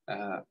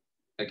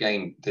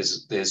again,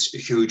 there's a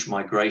huge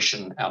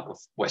migration out of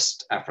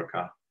West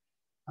Africa,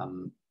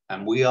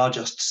 and we are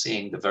just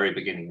seeing the very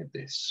beginning of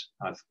this.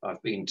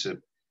 I've been to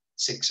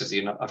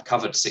I've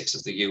covered 6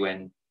 of the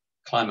UN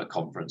climate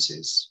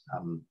conferences,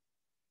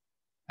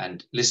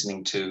 and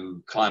listening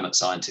to climate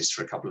scientists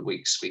for a couple of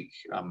weeks speak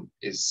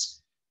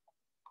is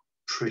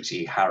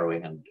pretty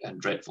harrowing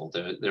and dreadful.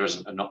 There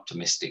isn't an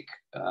optimistic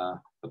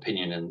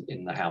opinion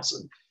in the House,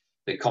 and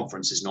the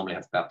conferences normally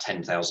have about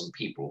 10,000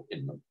 people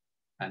in them.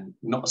 and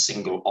not a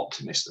single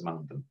optimist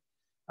among them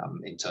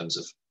in terms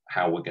of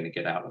how we're going to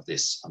get out of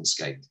this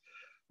unscathed.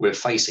 We're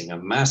facing a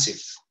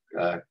massive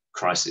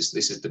crisis.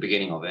 This is the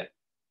beginning of it,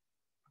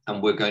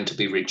 and we're going to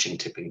be reaching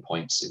tipping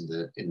points in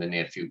the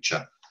near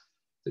future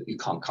that you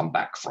can't come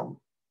back from.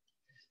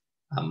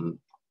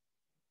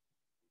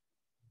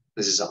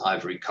 This is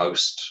Ivory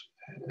Coast,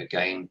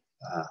 again,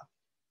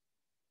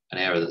 an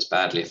area that's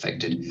badly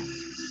affected.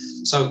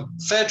 So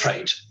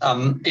Fairtrade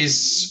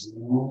is,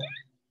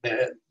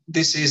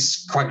 this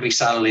is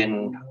Guayaquil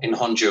in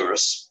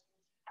Honduras.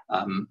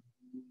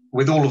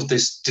 With all of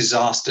this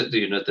disaster,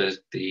 you know,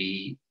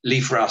 the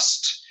leaf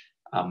rust,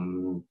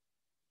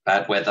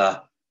 bad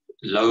weather,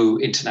 low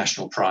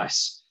international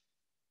price,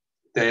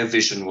 their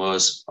vision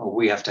was, oh,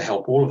 we have to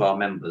help all of our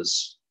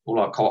members, all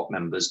our co-op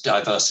members,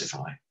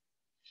 diversify.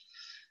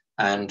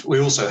 And we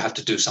also have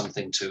to do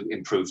something to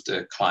improve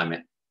the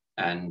climate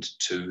and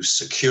to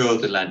secure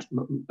the land.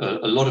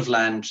 A lot of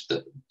land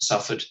that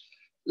suffered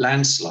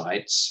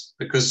landslides,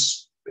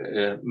 because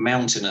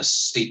mountainous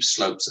steep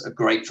slopes are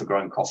great for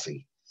growing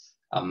coffee,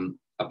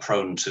 are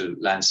prone to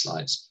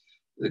landslides.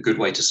 The good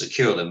way to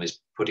secure them is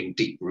putting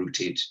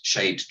deep-rooted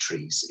shade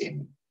trees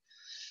in.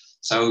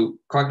 So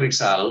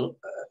Guayaquil,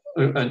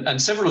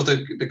 and several of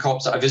the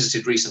co-ops that I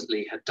visited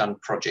recently had done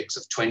projects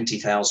of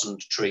 20,000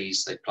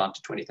 trees. They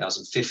planted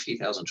 20,000,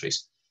 50,000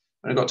 trees.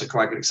 When I got to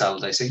Guayaquil,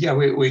 they said, yeah,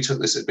 we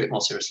took this a bit more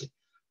seriously.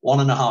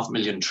 1.5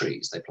 million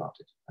trees they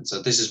planted. And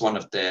so this is one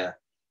of their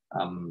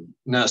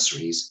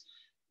nurseries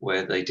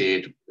where they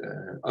did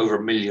over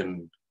 1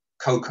 million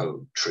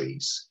cocoa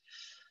trees.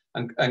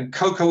 And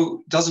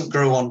cocoa doesn't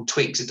grow on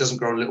twigs. It doesn't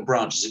grow on little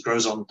branches. It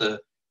grows on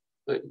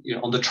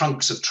the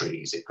trunks of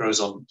trees. It grows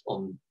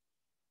on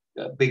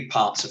big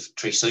parts of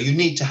trees. So you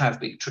need to have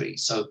big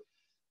trees. So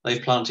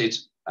they've planted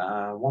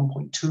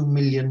 1.2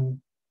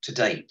 million to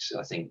date,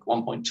 I think,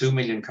 1.2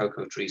 million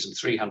cocoa trees and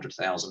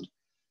 300,000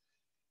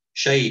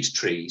 shade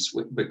trees,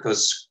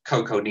 because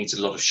cocoa needs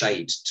a lot of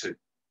shade to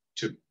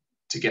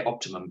get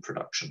optimum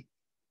production.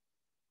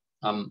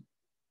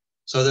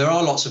 So there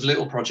are lots of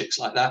little projects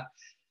like that.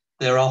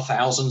 There are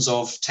thousands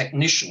of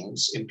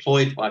technicians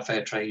employed by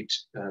Fairtrade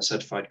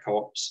certified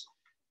co-ops.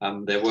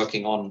 They're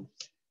working on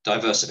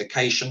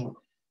diversification,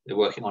 they're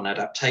working on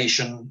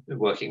adaptation, they're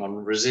working on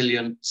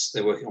resilience,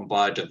 they're working on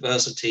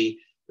biodiversity,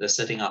 they're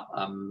setting up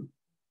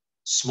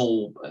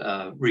small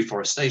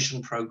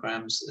reforestation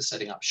programs, they're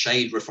setting up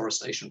shade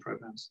reforestation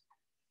programs.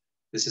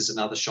 This is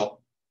another shot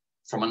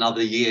from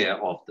another year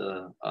of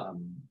the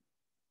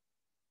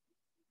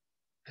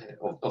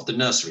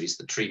nurseries,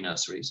 the tree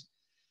nurseries.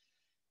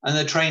 And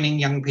they're training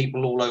young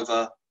people all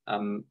over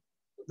the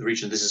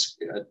region. This is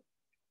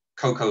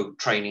cocoa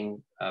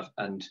training,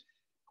 and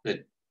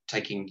they're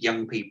taking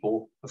young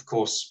people. Of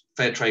course,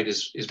 Fairtrade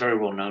is very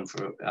well known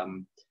for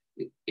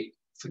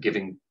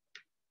giving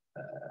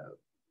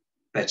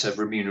better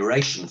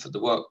remuneration for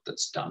the work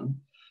that's done,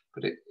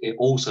 but it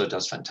also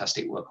does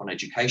fantastic work on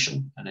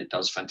education, and it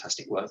does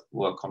fantastic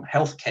work on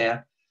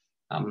healthcare.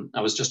 I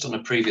was just on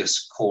a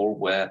previous call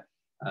where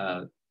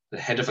the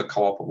head of a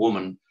co-op, a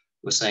woman,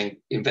 was saying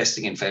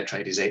investing in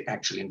Fairtrade is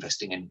actually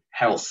investing in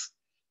health,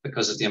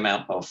 because of the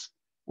amount of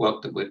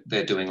work that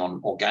they're doing on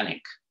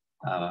organic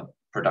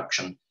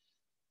production,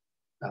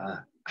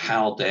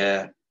 how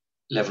their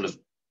level of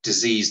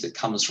disease that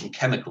comes from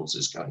chemicals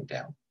is going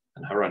down.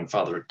 And her own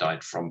father had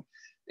died from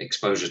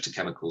exposure to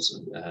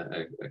chemicals,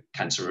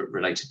 cancer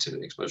related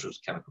to exposure to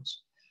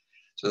chemicals.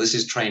 So this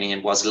is training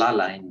in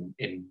Huazlala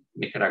in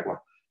Nicaragua.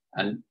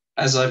 And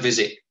as I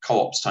visit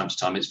co-ops time to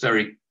time, it's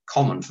very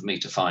common for me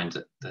to find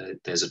that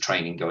there's a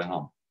training going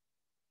on.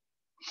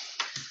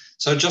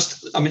 So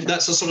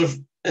that's a sort of,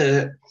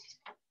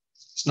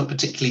 it's not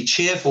particularly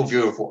cheerful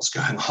view of what's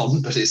going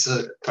on, but it's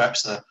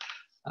perhaps a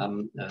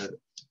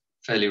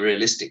fairly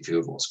realistic view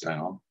of what's going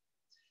on.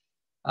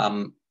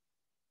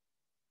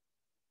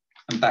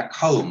 And back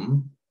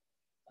home,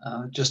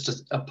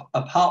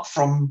 apart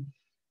from,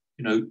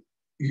 when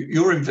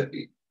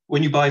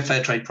you buy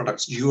Fairtrade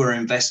products, you are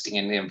investing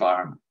in the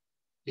environment.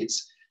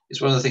 It's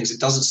one of the things, it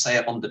doesn't say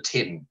it on the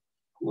tin,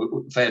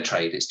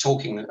 Fairtrade. It's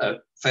talking,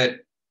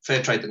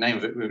 Fairtrade, the name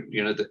of it,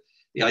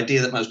 the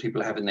idea that most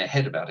people have in their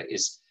head about it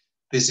is,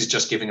 this is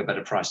just giving a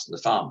better price to the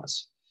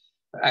farmers.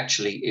 But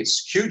actually,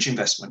 it's huge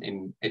investment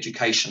in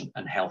education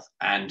and health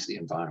and the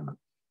environment.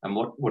 And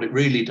what it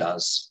really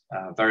does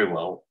very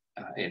well,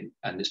 and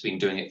it's been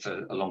doing it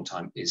for a long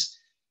time, is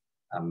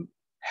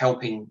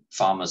helping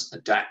farmers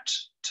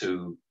adapt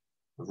to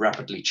a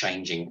rapidly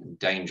changing and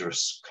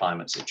dangerous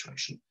climate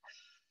situation.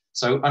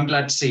 So I'm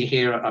glad to see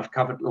here, I've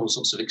covered all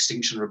sorts of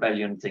Extinction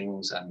Rebellion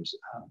things and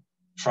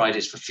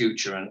Fridays for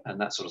Future and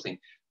that sort of thing.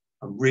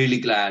 I'm really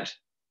glad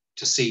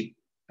to see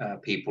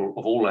people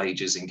of all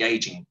ages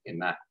engaging in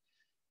that,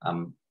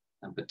 and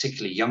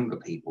particularly younger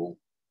people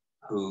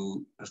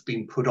who have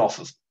been put off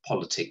of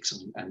politics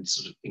and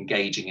sort of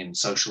engaging in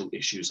social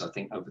issues. I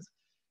think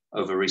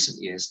over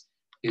recent years,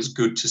 it's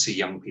good to see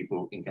young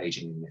people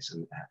engaging in this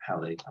and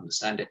how they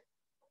understand it.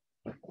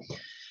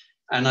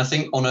 And I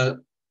think on a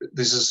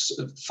this is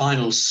a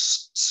final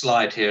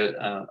slide here,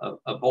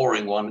 a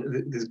boring one,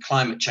 the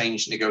climate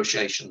change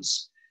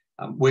negotiations.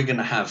 We're going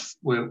to have,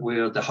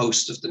 we're the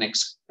host of the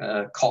next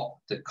COP,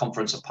 the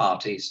Conference of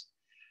Parties.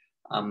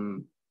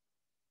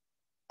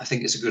 I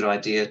think it's a good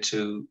idea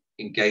to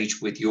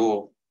engage with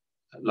your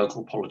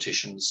local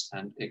politicians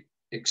and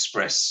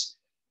express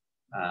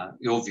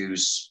your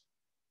views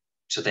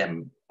to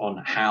them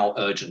on how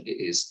urgent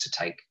it is to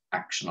take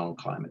action on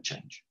climate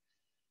change.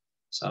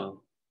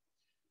 So,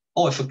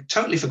 oh, I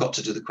totally forgot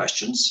to do the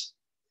questions.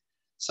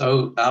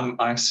 So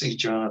I see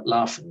Joanna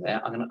laughing there.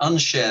 I'm going to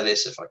unshare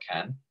this if I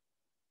can.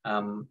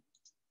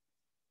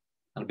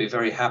 I'd be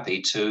very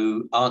happy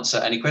to answer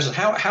any questions.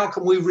 How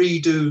can we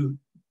redo,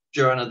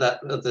 Joanna,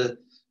 the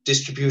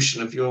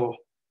distribution of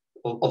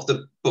of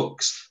the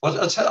books? Well,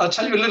 I'll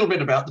tell you a little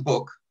bit about the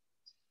book.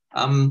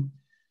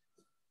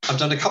 I've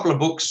done a couple of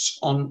books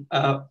on,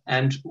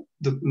 and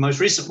the most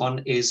recent one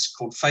is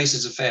called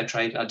Faces of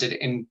Fairtrade. I did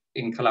it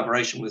in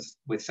collaboration with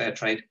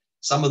Fairtrade.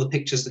 Some of the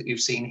pictures that you've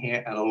seen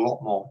here and a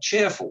lot more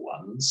cheerful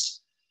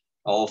ones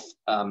of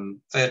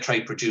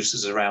Fairtrade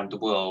producers around the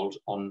world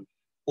on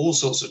all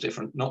sorts of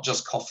different, not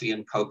just coffee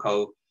and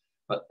cocoa,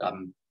 but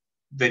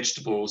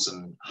vegetables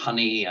and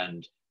honey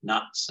and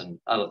nuts and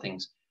other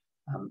things.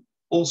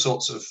 All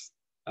sorts of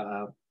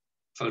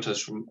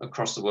photos from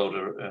across the world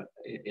are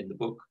in the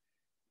book.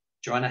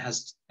 Joanna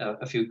has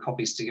a few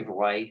copies to give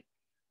away,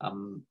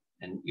 and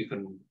you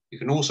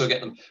can also get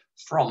them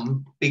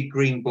from Big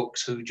Green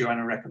Books, who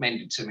Joanna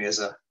recommended to me as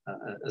a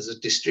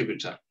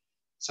distributor.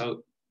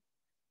 So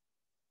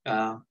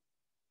back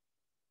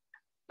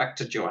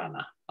to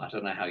Joanna. I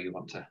don't know how you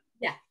want to.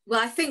 Yeah, well,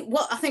 I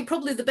think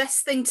probably the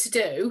best thing to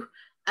do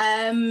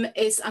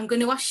is I'm going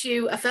to ask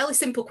you a fairly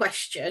simple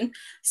question.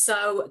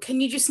 So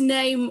can you just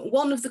name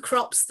one of the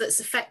crops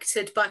that's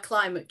affected by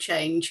climate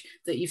change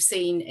that you've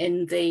seen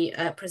in the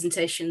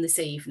presentation this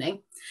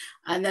evening?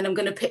 And then I'm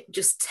going to pick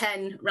just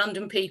 10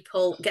 random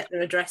people, get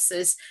their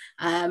addresses,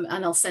 and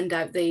I'll send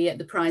out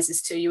the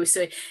prizes to you.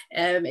 So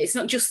it's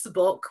not just the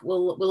book,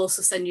 we'll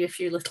also send you a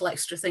few little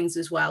extra things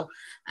as well.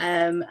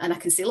 And I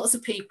can see lots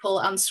of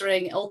people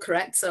answering all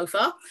correct so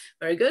far.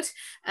 Very good.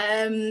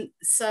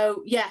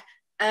 So yeah.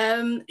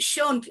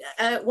 Sean,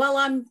 while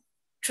I'm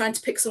trying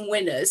to pick some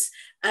winners,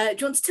 do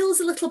you want to tell us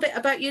a little bit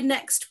about your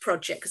next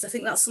project? Because I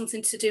think that's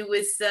something to do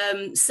with,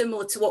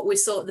 similar to what we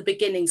saw at the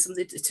beginning,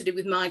 something to do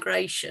with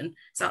migration.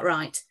 Is that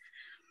right?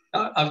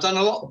 I've done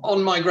a lot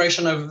on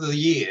migration over the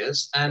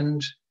years,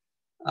 and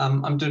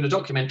I'm doing a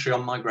documentary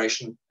on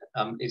migration.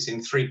 It's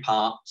in 3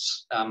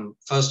 parts.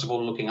 First of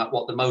all, looking at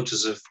what the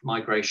motors of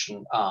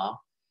migration are.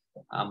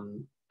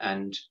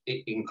 And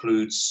it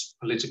includes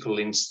political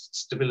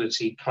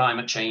instability,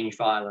 climate change,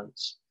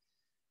 violence.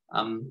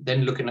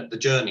 Then looking at the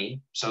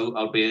journey, so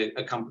I'll be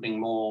accompanying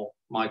more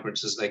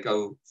migrants as they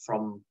go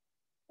from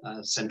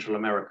Central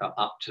America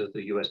up to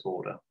the US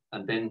border,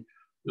 and then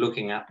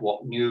looking at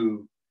what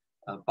new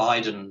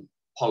Biden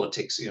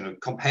politics,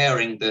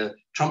 comparing the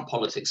Trump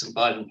politics and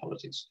Biden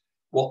politics,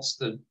 what's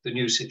the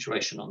new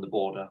situation on the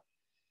border.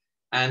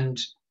 And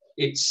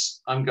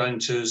I'm going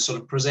to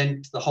sort of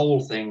present the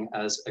whole thing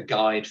as a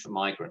guide for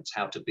migrants,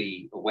 how to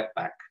be a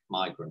wetback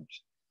migrant,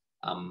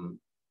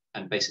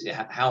 and basically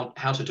how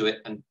to do it,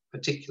 and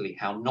particularly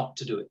how not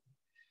to do it,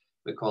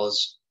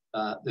 because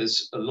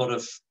there's a lot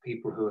of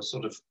people who are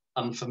sort of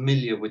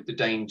unfamiliar with the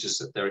dangers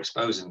that they're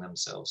exposing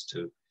themselves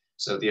to.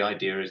 So the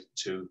idea is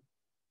to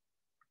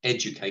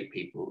educate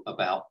people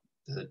about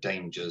the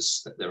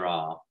dangers that there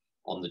are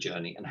on the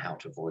journey and how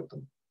to avoid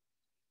them.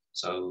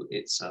 So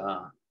it's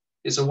a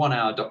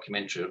 1-hour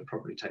documentary. It'll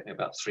probably take me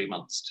about 3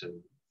 months to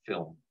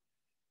film.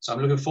 So I'm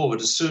looking forward,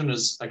 as soon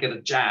as I get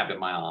a jab in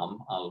my arm,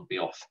 I'll be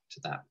off to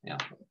that, yeah.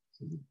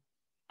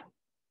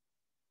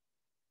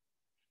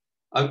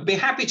 I'd be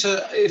happy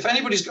to, if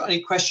anybody's got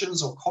any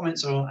questions or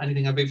comments or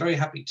anything, I'd be very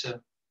happy to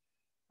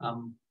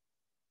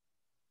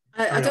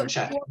I don't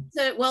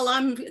know, while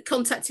I'm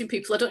contacting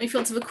people, I don't know if you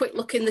want to have a quick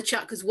look in the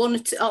chat, because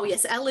oh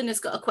yes, Ellen has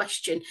got a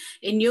question.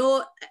 In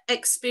your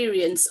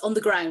experience on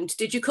the ground,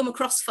 did you come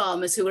across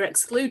farmers who were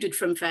excluded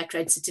from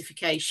Fairtrade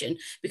certification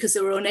because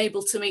they were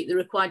unable to meet the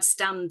required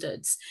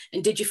standards?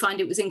 And did you find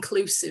it was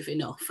inclusive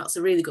enough? That's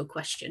a really good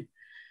question.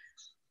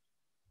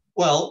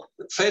 Well,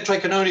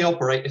 Fairtrade can only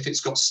operate if it's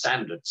got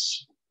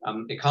standards.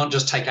 It can't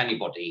just take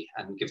anybody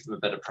and give them a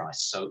better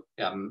price. So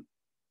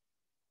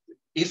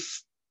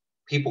if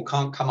people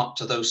can't come up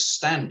to those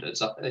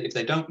standards, if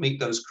they don't meet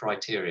those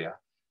criteria,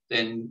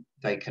 then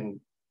they can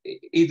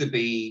either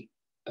be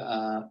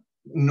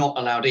not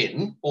allowed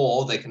in,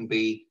 or they can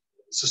be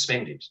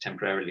suspended,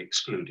 temporarily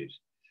excluded.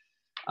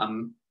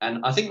 And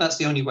I think that's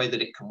the only way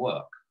that it can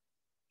work.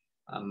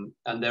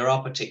 And there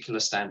are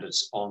particular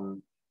standards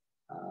on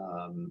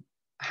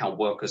how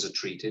workers are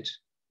treated,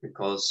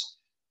 because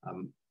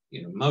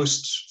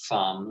most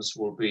farms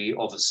will be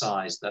of a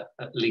size that,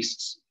 at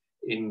least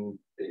in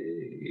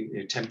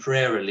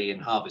temporarily in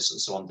harvest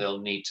and so on,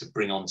 they'll need to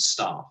bring on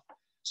staff.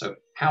 So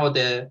how are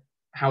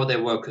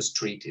their workers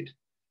treated?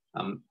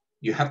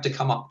 You have to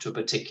come up to a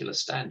particular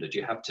standard.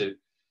 You have to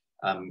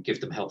give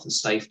them health and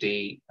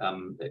safety,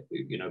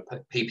 you know,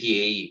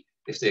 PPE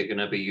if they're going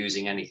to be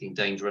using anything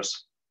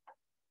dangerous.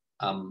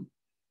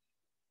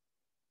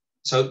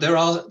 So there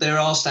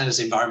are standards,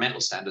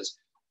 environmental standards,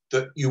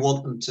 that you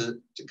want them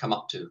to come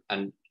up to.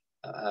 And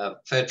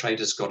Fairtrade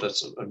has got a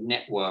sort of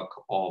network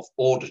of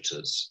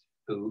auditors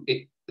who,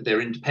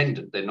 they're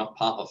independent, they're not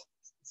part of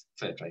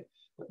Fairtrade,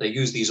 but they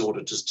use these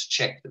auditors to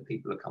check that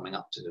people are coming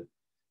up to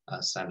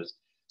standards.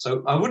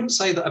 So I wouldn't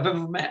say that I've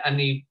ever met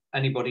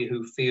anybody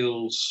who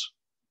feels,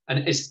 and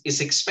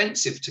it's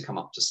expensive to come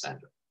up to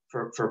standard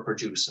for a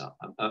producer.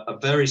 A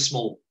very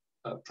small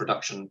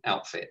production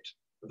outfit,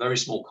 a very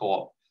small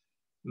co-op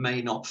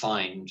may not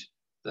find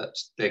that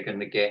they're going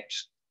to get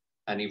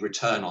any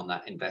return on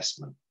that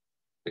investment,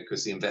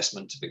 because the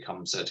investment to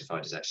become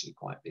certified is actually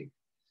quite big.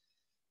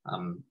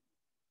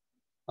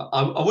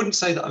 I wouldn't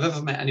say that I've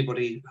ever met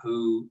anybody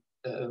who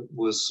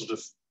was sort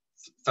of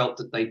felt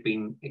that they've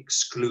been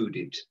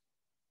excluded.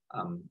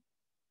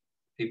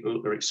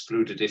 People are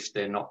excluded if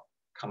they're not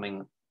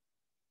coming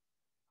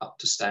up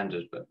to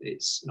standard, but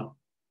it's not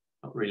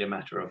really a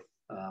matter of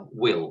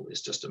will,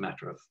 it's just a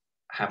matter of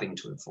having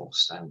to enforce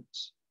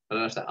standards. I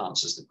don't know if that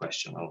answers the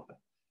question, Oliver.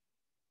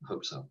 I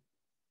hope so.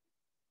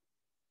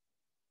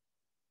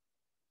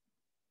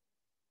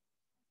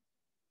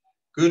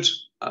 Good.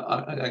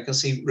 I can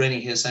see Rennie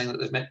here saying that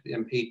they've met the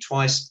MP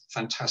twice.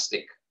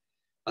 Fantastic.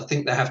 I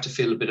think they have to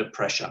feel a bit of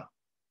pressure.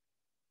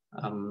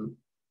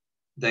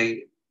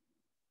 They're,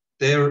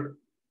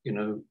 you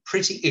know,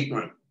 pretty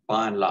ignorant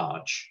by and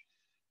large.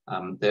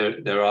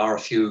 There are a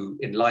few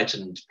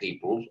enlightened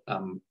people.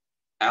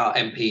 Our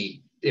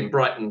MP in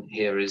Brighton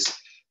here is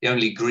the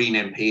only Green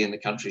MP in the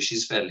country.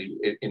 She's fairly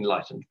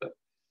enlightened, but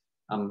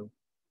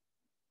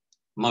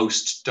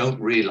most don't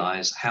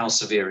realise how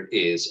severe it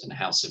is and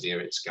how severe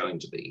it's going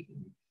to be.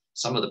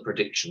 Some of the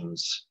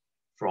predictions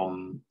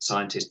from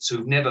scientists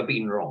who've never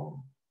been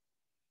wrong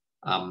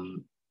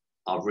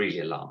are really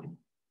alarming,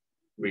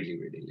 really,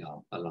 really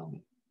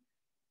alarming.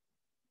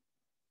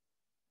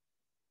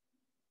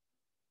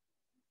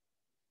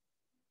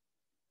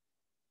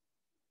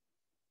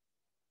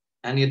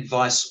 Any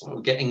advice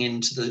on getting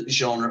into the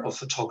genre of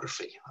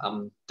photography?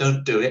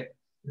 Don't do it.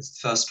 It's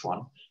the first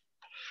one.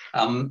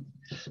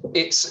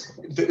 It's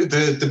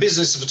the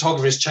business of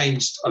photography has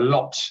changed a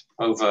lot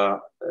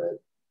over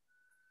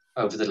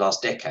the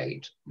last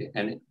decade,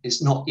 and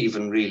it's not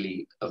even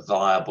really a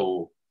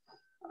viable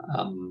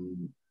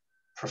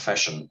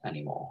profession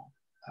anymore.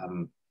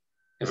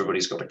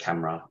 Everybody's got a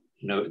camera.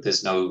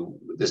 There's no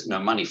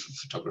money for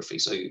photography,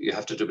 so you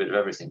have to do a bit of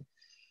everything.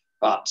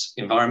 But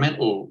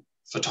environmental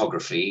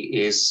photography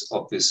is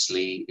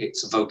obviously,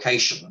 it's a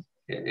vocation.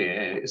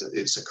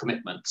 It's a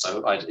commitment.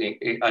 So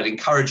I'd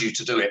encourage you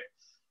to do it,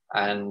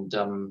 and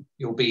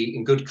you'll be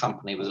in good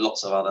company with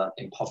lots of other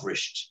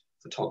impoverished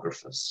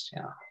photographers.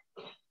 Yeah.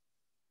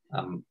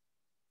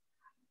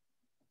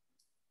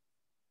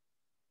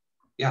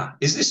 Yeah.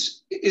 Is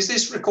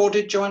this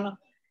recorded, Joanna?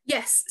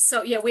 Yes,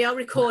 so yeah, we are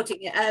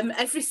recording it.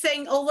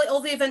 Everything,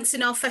 all the events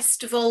in our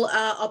festival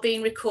are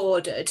being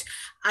recorded,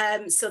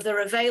 so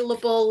they're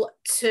available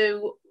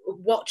to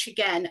watch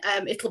again.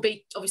 It'll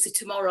be obviously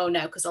tomorrow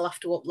now because I'll have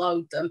to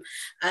upload them.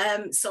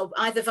 So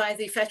either via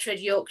the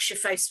Fairtrade Yorkshire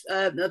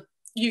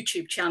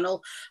YouTube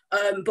channel,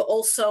 but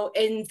also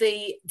in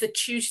the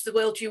Choose the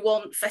World You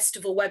Want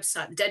Festival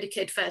website, the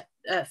dedicated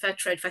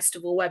Fairtrade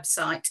Festival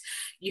website.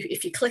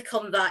 If you click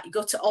on that, you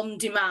go to on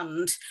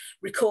demand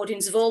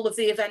recordings of all of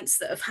the events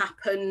that have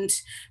happened,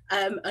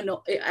 and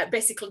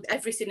basically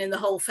everything in the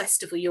whole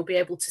festival you'll be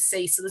able to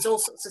see. So there's all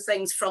sorts of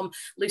things from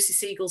Lucy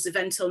Siegel's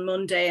event on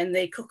Monday and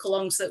the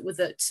cook-alongs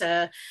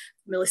that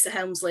Melissa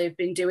Helmsley have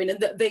been doing, and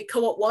the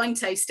co-op wine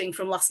tasting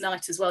from last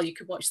night as well. You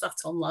can watch that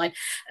online.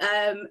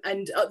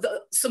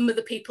 Some of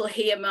the people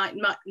here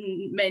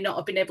may not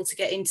have been able to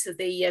get into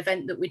the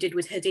event that we did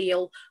with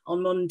Hadil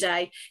on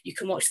Monday. You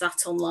can watch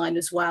that online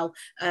as well.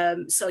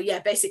 So yeah,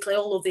 basically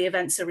all of the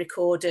events are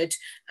recorded,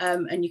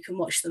 and you can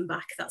watch them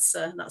back. That's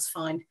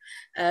fine.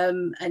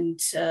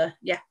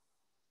 Yeah.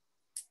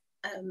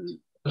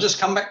 I'll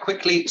just come back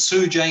quickly.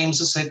 Sue James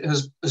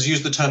has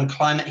used the term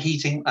climate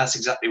heating. That's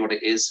exactly what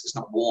it is. It's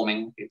not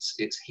warming,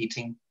 it's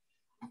heating.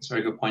 That's a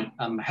very good point.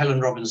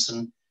 Helen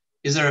Robinson,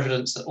 is there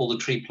evidence that all the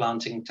tree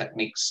planting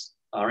techniques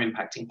are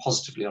impacting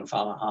positively on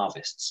farmer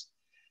harvests?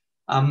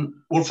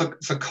 Well,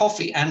 for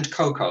coffee and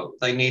cocoa,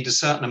 they need a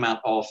certain amount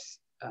of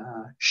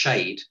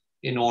shade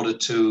in order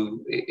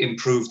to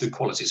improve the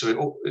quality. So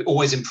it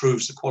always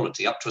improves the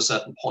quality up to a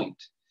certain point.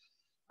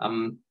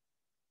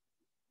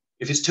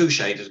 If it's too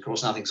shaded, of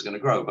course, nothing's going to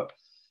grow. But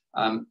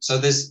so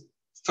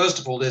first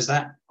of all, there's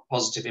that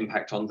positive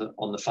impact on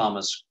the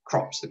farmers'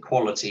 crops, the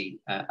quality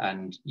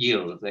and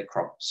yield of their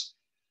crops.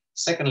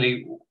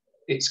 Secondly,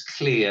 it's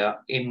clear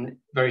in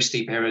very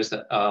steep areas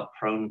that are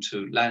prone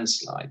to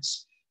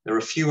landslides, there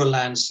are fewer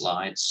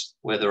landslides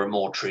where there are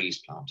more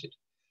trees planted.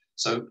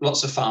 So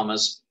lots of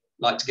farmers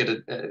like to get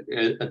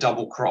a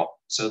double crop.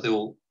 So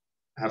they'll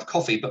have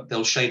coffee, but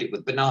they'll shade it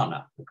with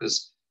banana,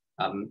 because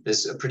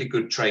there's a pretty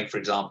good trade, for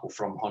example,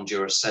 from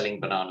Honduras selling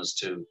bananas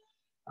to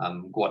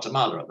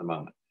Guatemala at the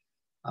moment.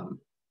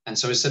 And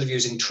so instead of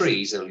using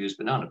trees, they'll use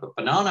banana. But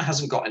banana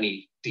hasn't got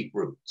any deep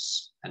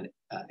roots, and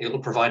it'll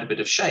provide a bit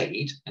of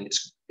shade, and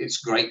it's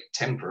great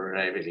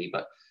temporarily.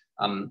 But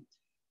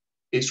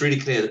it's really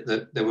clear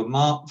that there were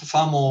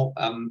far more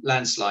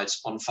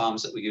landslides on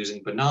farms that were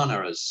using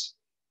banana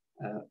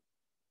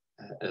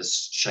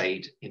as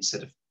shade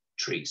instead of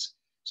trees.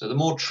 So the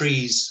more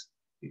trees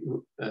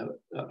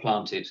are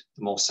planted,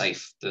 the more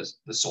safe the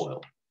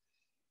soil.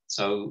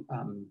 So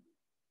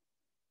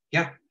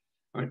yeah,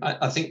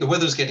 I think the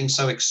weather's getting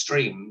so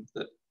extreme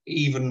that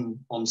even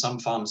on some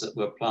farms that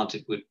were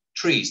planted with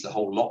trees, the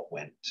whole lot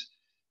went.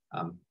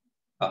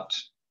 But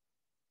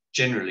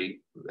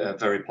generally,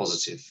 very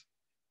positive.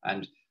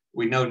 And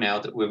we know now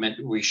that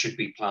we should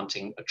be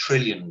planting 1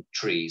 trillion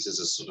trees as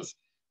a sort of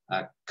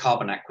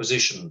carbon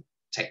acquisition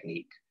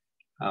technique.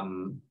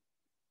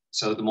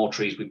 So the more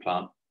trees we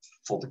plant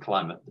for the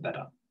climate, the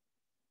better.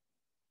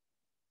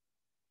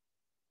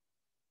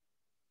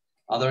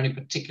 Are there any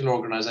particular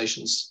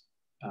organizations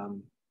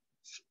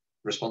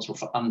responsible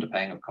for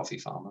underpaying of coffee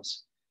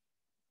farmers?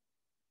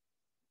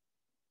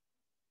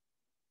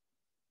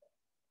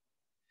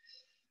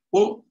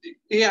 Well,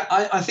 yeah,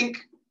 I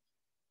think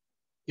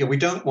we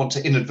don't want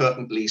to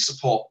inadvertently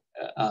support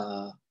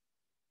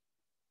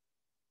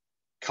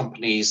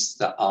companies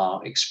that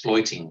are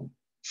exploiting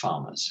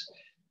farmers.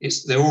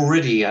 They're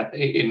already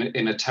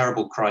in a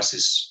terrible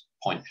crisis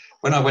point.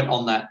 When I went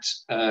on that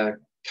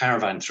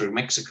caravan through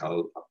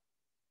Mexico,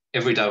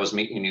 every day I was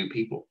meeting new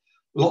people.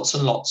 Lots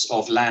and lots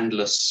of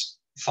landless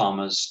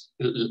farmers,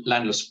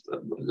 landless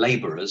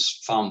laborers,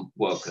 farm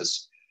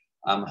workers,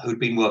 who'd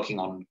been working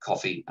on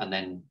coffee, and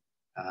then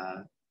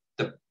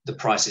the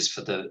prices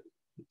for the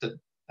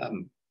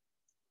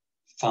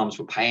farms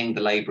were paying the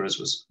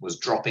laborers was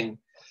dropping,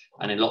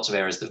 and in lots of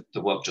areas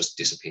the work just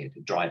disappeared.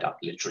 It dried up,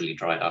 literally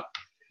dried up.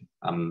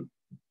 I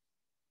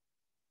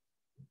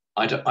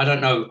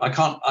don't know. I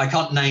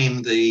can't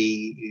name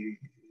the.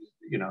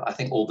 I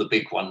think all the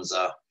big ones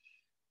are.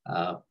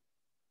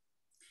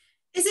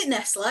 Is it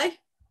Nestle?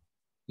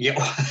 Yeah.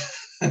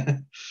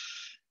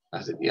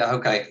 Yeah.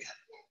 Okay.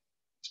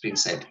 It's been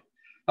said,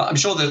 but I'm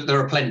sure there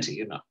are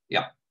plenty.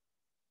 Yeah.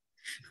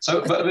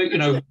 So, but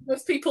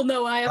most people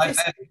know I have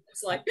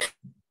this like.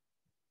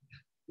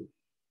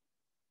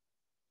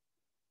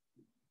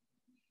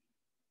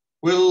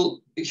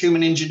 Will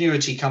human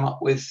ingenuity come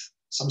up with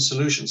some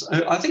solutions?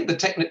 I think the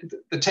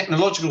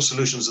technological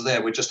solutions are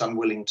there. We're just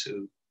unwilling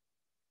to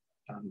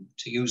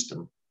use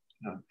them.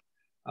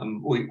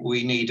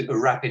 We need a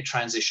rapid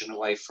transition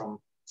away from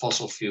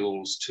fossil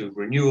fuels to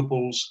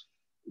renewables.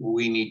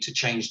 We need to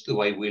change the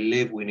way we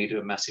live. We need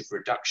a massive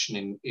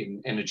reduction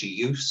in energy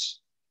use.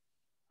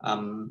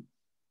 And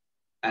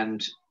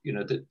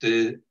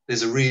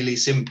there's a really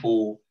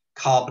simple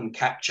carbon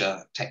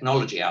capture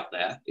technology out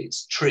there.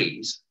 It's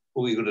trees.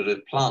 All we've got to do is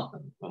plant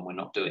them when we're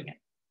not doing it.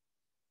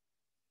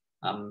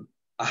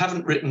 I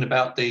haven't written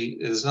about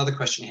there's another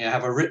question here.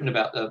 Have I written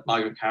about the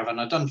migrant caravan?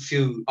 I've done a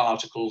few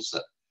articles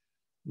that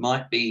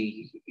might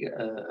be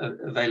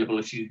available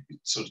if you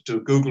sort of do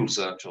a Google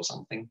search or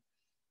something.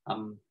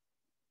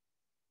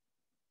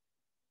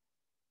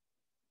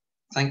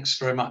 Thanks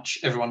very much,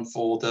 everyone,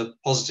 for the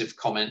positive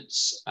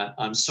comments.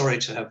 I'm sorry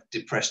to have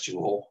depressed you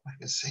all. I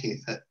can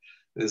see that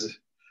there's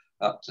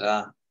I've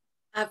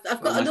got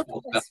another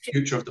question about the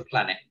future of the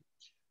planet.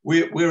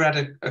 We're at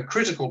a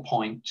critical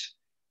point,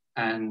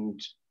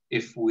 and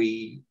if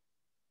we,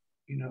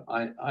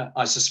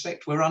 I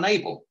suspect we're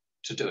unable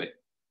to do it.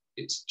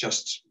 It's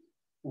just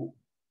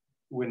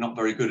we're not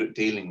very good at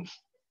dealing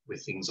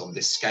with things on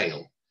this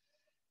scale.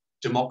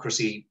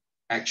 Democracy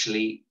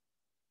actually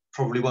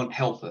probably won't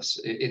help us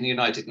in the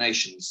United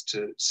Nations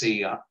to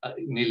see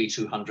nearly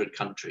 200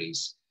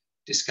 countries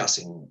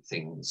discussing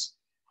things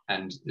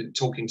and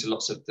talking to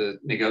lots of the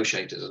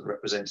negotiators and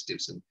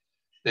representatives, and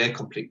they're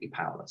completely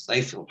powerless.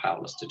 They feel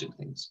powerless to do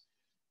things.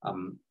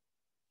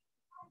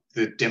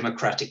 The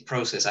democratic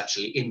process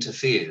actually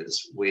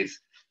interferes with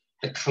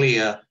a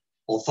clear,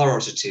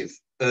 authoritative,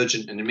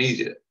 urgent and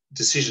immediate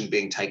decision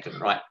being taken,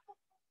 right?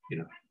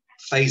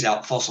 Phase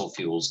out fossil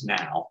fuels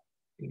now,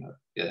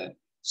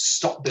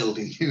 stop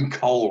building new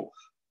coal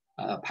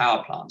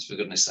power plants, for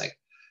goodness sake.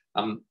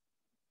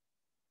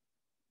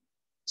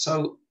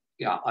 So,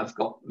 yeah, I've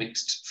got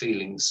mixed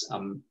feelings.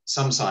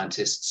 Some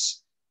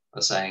scientists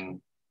are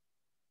saying,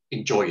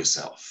 enjoy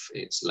yourself.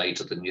 It's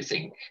later than you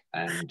think.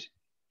 And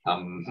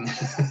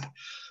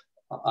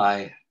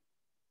I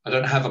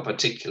don't have a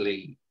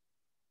particularly,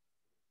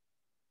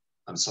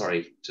 I'm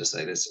sorry to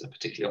say this, a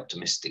particularly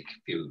optimistic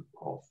view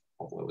of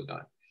where we're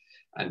going.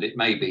 And it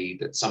may be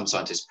that some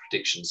scientists'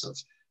 predictions of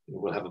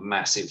we'll have a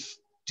massive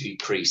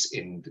decrease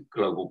in the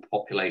global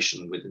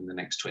population within the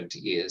next 20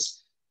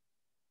 years.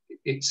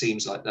 It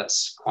seems like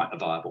that's quite a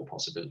viable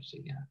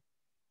possibility.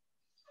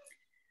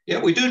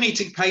 Yeah, we do need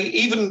to pay.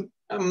 Even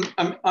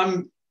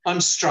I'm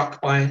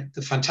struck by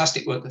the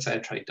fantastic work that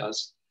Fairtrade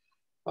does,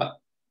 but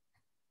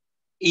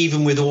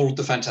even with all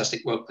the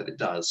fantastic work that it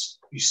does,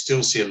 you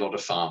still see a lot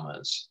of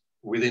farmers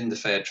within the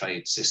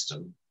Fairtrade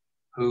system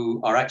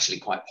who are actually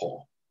quite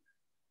poor.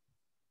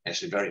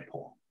 actually very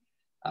poor.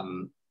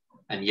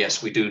 And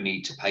yes, we do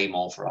need to pay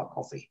more for our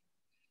coffee.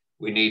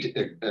 We need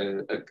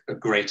a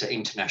greater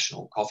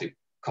international coffee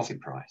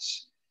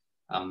price.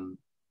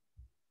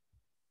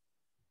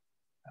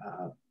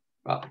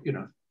 But you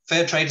know,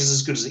 fair trade is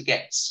as good as it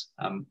gets.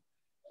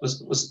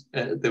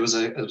 There was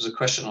a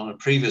question on a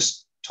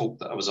previous talk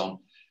that I was on.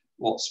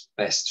 What's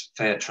best,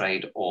 fair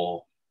trade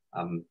or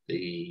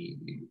the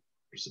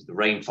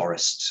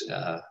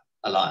Rainforest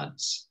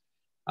Alliance?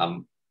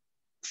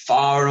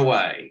 Far and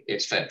away,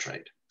 it's fair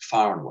trade.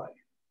 Far and away,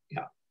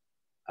 yeah.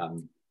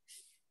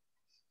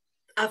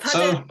 I've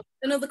had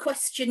another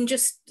question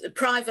just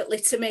privately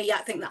to me, I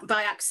think that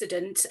by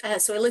accident.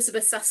 So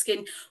Elizabeth's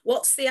asking,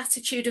 what's the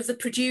attitude of the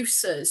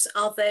producers?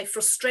 Are they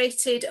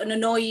frustrated and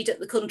annoyed at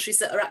the countries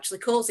that are actually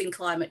causing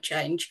climate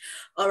change,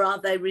 or are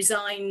they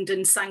resigned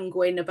and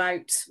sanguine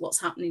about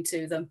what's happening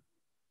to them?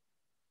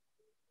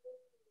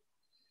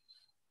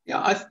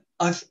 Yeah,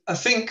 I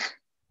think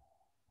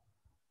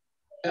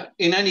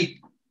in any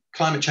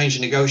climate change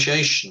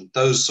negotiation,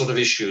 those sort of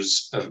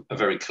issues are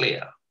very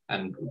clear.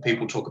 And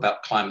people talk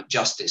about climate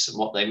justice, and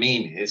what they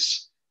mean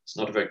is, it's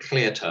not a very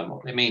clear term,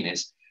 what they mean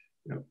is,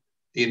 you know,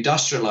 the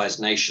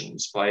industrialized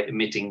nations, by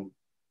emitting,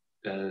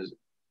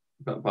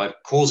 by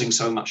causing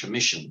so much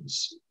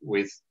emissions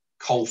with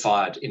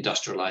coal-fired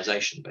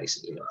industrialization,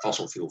 basically,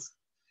 fossil fuel,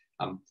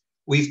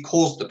 we've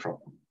caused the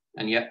problem,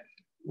 and yet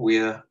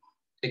we're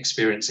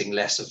experiencing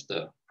less of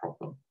the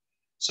problem.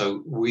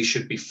 So we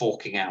should be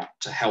forking out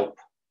to help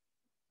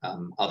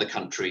other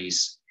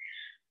countries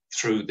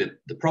through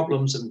the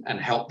problems and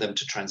help them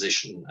to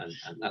transition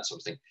and that sort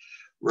of thing,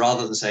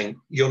 rather than saying,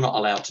 you're not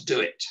allowed to do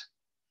it.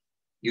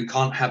 You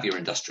can't have your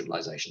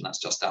industrialization,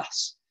 that's just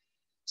us.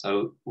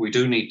 So we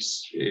do need,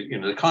 you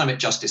know, the climate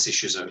justice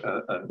issues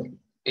are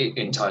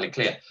entirely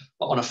clear.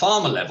 But on a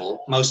farmer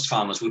level, most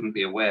farmers wouldn't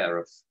be aware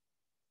of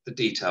the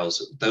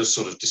details, those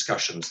sort of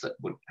discussions that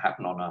would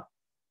happen on a,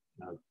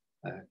 you know,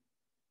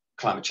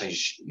 climate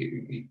change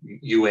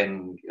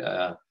UN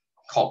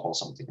COP or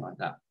something like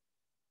that.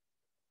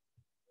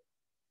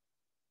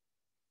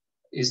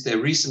 Is there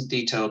recent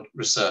detailed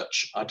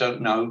research? I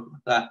don't know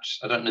that.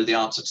 I don't know the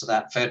answer to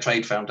that.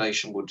 Fairtrade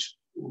Foundation would,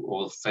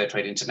 or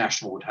Fairtrade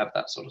International would have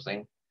that sort of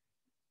thing.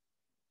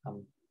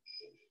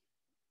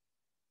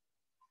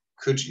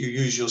 Could you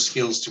use your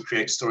skills to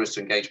create stories to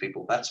engage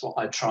people? That's what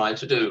I try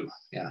to do,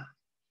 yeah.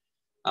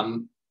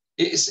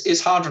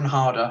 It's harder and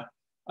harder.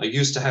 I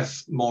used to have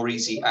more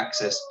easy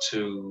access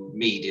to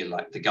media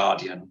like The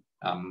Guardian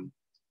and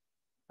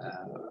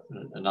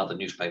other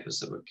newspapers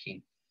that were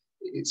keen.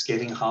 It's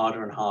getting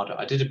harder and harder.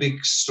 I did a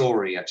big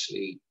story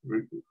actually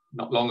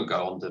not long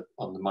ago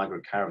on the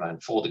migrant caravan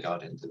for The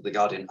Guardian. The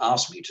Guardian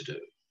asked me to do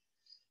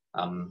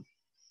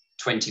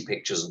 20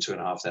 pictures and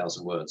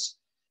 2,500 words.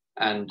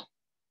 And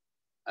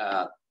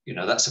you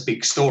know, that's a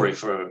big story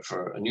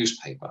for a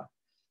newspaper,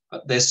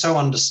 but they're so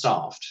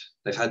understaffed.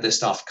 They've had their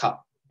staff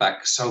cut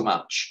back so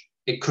much,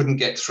 it couldn't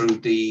get through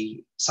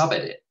the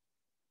sub-edit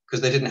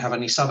because they didn't have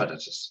any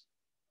sub-editors.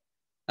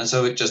 And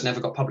so it just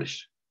never got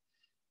published.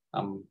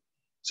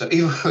 So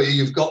even though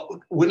you've got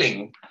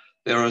willing,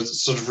 there are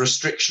sort of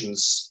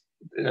restrictions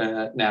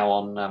now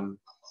on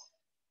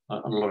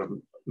a lot of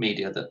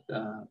media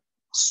that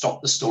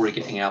stop the story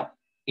getting out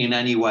in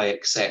any way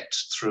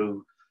except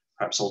through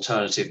perhaps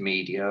alternative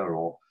media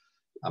or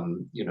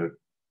you know,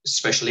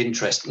 special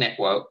interest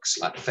networks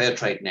like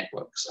Fairtrade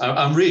networks.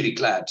 I'm really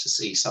glad to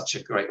see such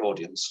a great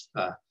audience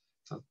for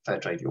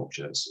Fairtrade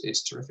Yorkshire.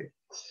 It's terrific,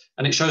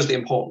 and it shows the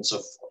importance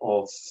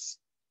of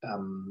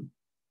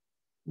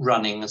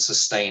running and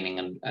sustaining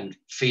and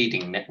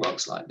feeding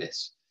networks like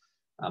this,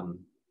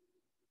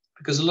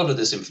 because a lot of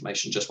this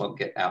information just won't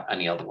get out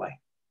any other way.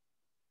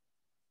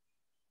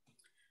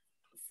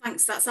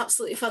 Thanks, that's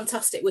absolutely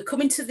fantastic. We're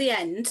coming to the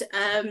end,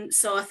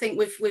 so I think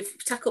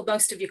we've tackled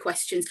most of your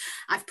questions.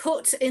 I've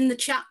put in the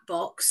chat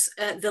box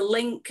the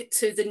link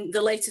to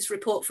the latest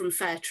report from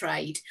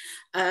Fairtrade.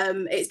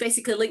 It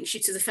basically links you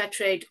to the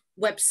Fairtrade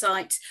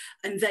website,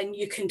 and then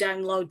you can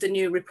download the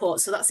new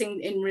report. So that's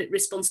in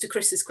response to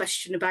Chris's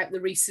question about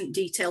the recent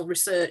detailed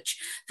research.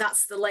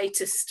 That's the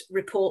latest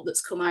report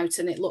that's come out,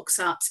 and it looks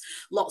at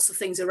lots of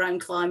things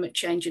around climate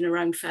change and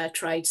around fair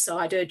trade. So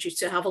I'd urge you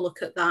to have a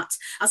look at that.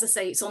 As I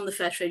say, it's on the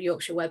Fairtrade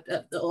Yorkshire web,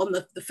 on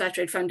the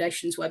Fairtrade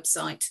Foundation's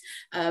website.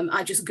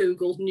 I just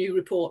Googled new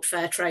report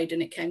fair trade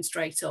and it came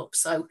straight up.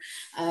 So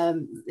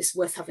it's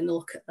worth having a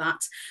look at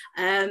that.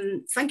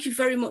 Thank you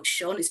very much,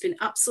 Sean. It's been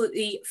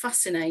absolutely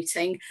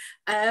fascinating.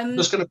 I'm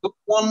just going to put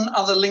one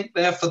other link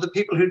there for the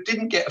people who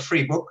didn't get a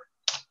free book.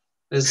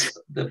 There's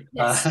the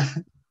yes.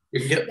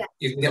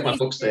 you can get my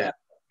books there.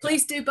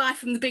 Please do buy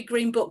from the Big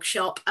Green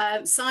Bookshop.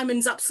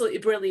 Simon's absolutely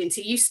brilliant.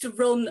 He used to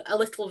run a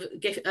little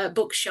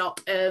bookshop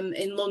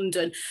in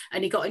London,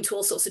 and he got into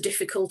all sorts of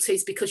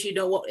difficulties because you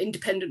know what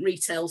independent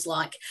retail's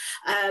like.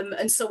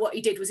 And so what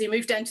he did was he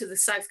moved down to the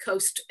south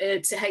coast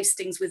to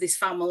Hastings with his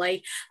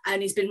family,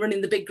 and he's been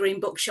running the Big Green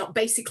Bookshop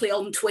basically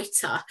on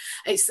Twitter.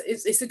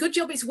 It's a good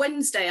job it's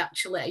Wednesday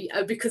actually,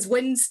 because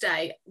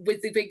Wednesday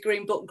with the Big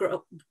Green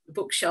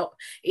bookshop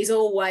is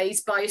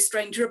always Buy a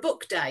Stranger a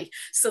Book Day.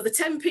 So the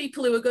 10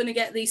 people who are going to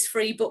get these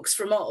free books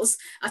from us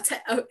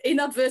are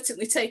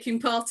inadvertently taking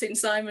part in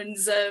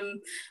Simon's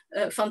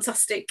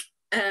fantastic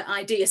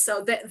idea.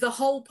 So the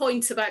whole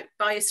point about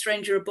Buy a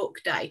Stranger a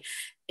Book Day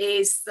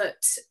is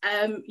that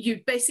you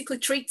basically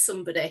treat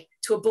somebody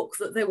to a book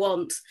that they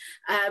want,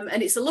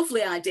 and it's a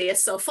lovely idea.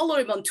 So follow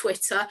him on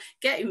Twitter,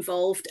 get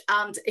involved,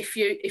 and if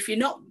you've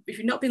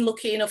not been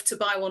lucky enough to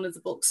buy one of the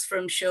books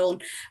from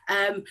Sean,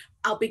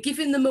 I'll be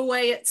giving them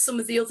away at some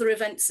of the other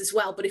events as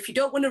well. But if you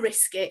don't want to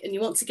risk it and you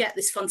want to get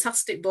this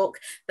fantastic book,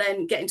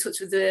 then get in touch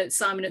with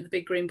Simon at the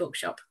Big Green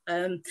Bookshop.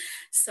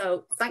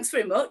 So thanks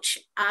very much,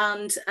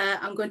 and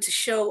I'm going to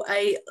show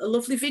a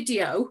lovely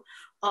video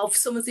of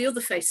some of the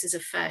other faces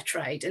of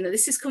Fairtrade. And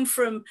this has come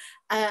from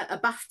a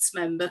BAFTS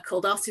member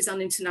called Artisan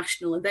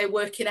International, and they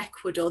work in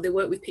Ecuador. They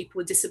work with people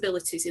with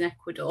disabilities in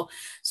Ecuador.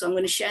 So I'm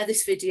going to share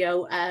this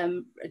video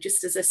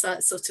just as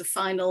a sort of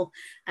final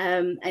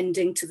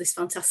ending to this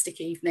fantastic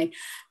evening.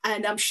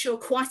 And I'm sure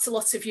quite a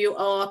lot of you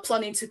are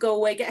planning to go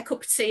away, get a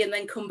cup of tea, and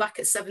then come back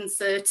at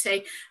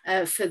 7:30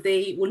 for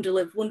the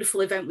wonderful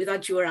event with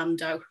Adjua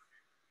Ando.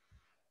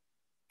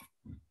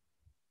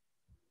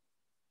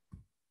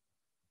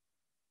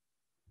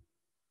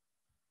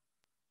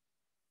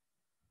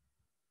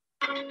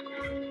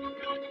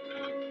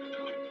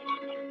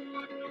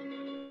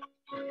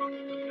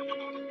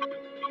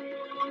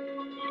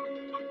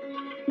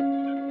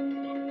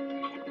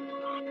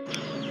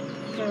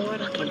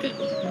 Okay.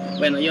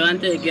 Bueno, yo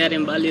antes de quedar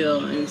inválido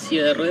en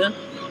silla de ruedas,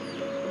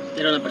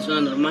 era una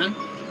persona normal,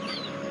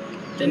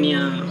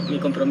 tenía mi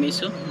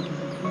compromiso.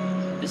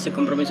 Ese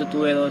compromiso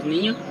tuve 2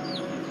 niños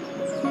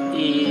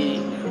y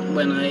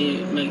bueno,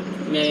 ahí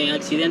mi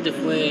accidente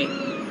fue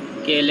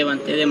que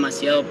levanté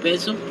demasiado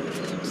peso,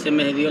 se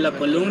me desvió la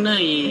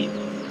columna y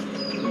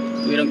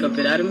tuvieron que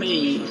operarme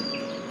y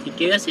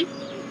quedé así.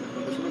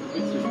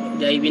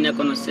 De ahí vine a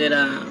conocer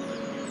a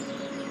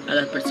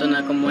las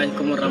personas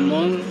como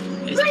Ramón,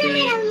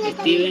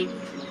 Steven,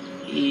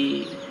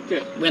 y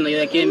bueno, yo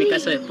de aquí de mi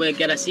casa, después de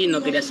quedar así,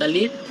 no quería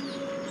salir,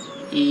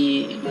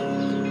 y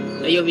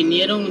ellos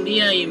vinieron un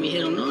día y me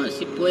dijeron, no,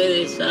 si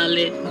puedes,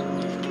 sale,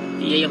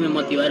 y ellos me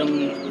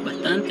motivaron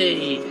bastante,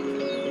 y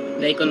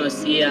de ahí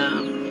conocí a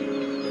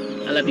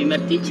la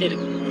primer teacher,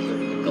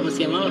 ¿cómo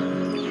se llamaba?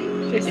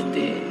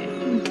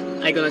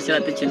 Ahí conocí a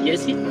la teacher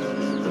Jessie,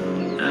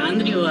 a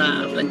Andrew,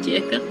 a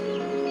Francesca,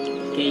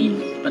 que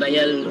para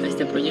allá a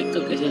este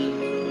proyecto que es el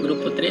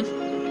grupo 3,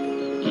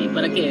 y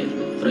para que el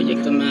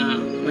proyecto me ha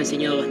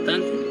enseñado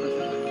bastante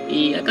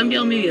y ha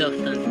cambiado mi vida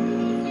bastante,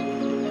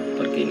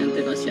 porque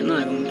antes no hacía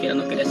nada, como quiera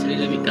no quería salir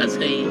de mi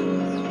casa y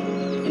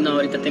no,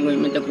 ahorita tengo mi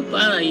mente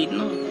ocupada y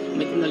no,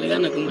 metiéndole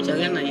ganas, con muchas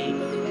ganas,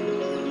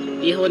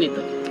 y es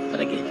bonito,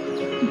 ¿para qué?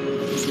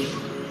 Sí.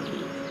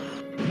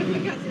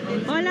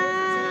 Hola,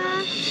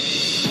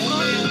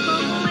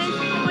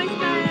 ¿cómo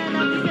está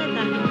la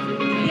receta?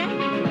 ¿Bien?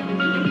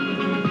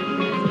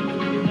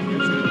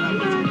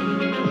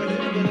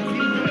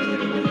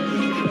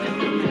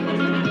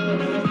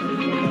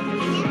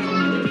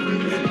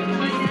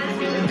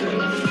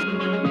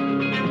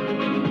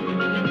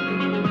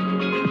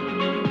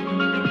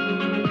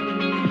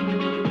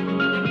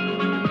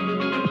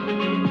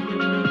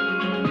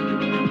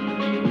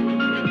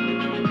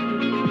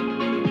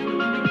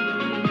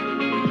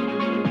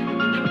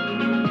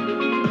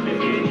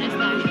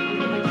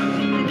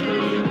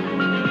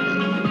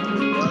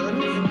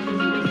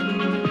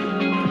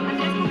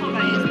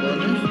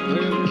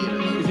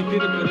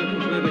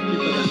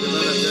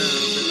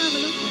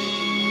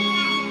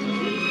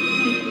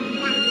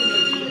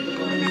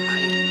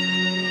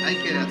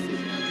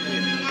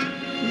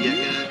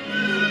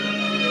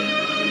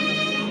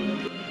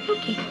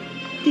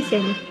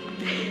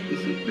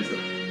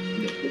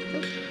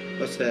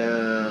 O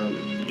sea,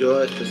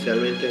 yo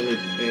especialmente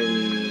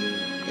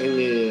en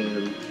mi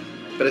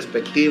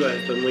perspectiva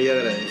estoy muy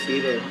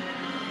agradecido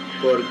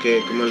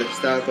porque, como les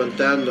estaba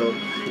contando,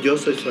 yo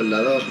soy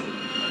soldador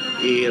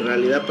y en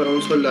realidad para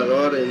un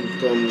soldador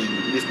con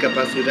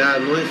discapacidad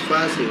no es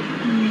fácil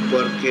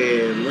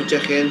porque mucha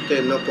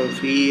gente no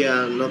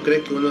confía, no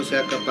cree que uno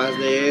sea capaz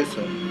de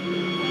eso.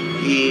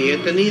 Y he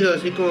tenido,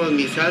 así como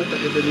mis altas,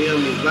 he tenido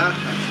mis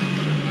bajas,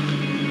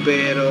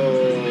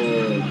 pero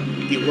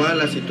igual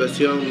la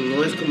situación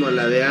no es como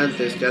la de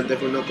antes, que antes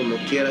uno como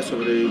quiera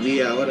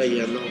sobrevivía, ahora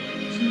ya no.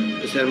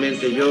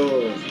 Especialmente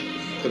yo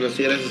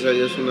conocí, gracias a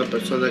Dios, una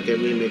persona que a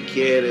mí me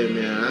quiere,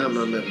 me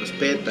ama, me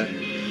respeta.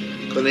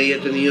 Con ella he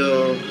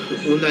tenido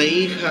una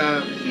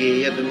hija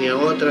y ella tenía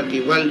otra que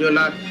igual yo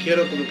la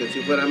quiero como que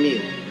si fuera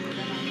mía.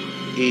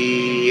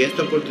 Y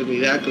esta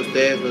oportunidad que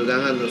ustedes nos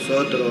dan a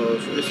nosotros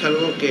es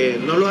algo que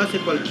no lo hace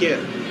cualquiera.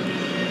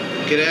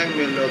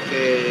 Créanme lo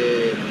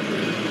que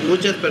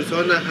muchas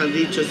personas han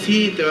dicho,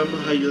 sí, te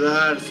vamos a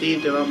ayudar, sí,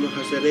 te vamos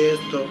a hacer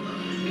esto,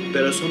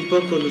 pero son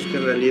pocos los que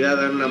en realidad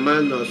dan la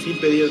mano sin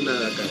pedir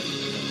nada acá.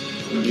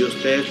 Y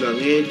ustedes lo han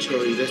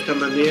hecho y de esta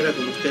manera,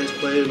 como ustedes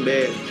pueden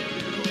ver,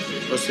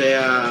 o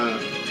sea,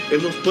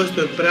 hemos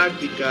puesto en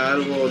práctica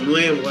algo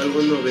nuevo,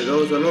 algo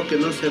novedoso, algo que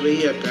no se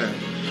veía acá.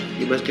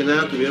 y más que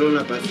nada tuvieron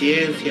la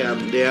paciencia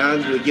de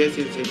Andrew y Jesse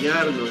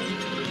enseñarnos,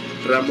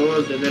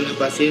 Ramón tener la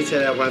paciencia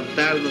de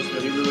aguantarnos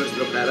sabiendo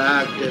nuestro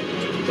carácter,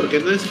 porque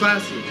no es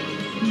fácil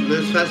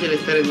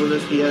estar en una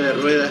silla de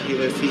ruedas y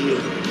decir,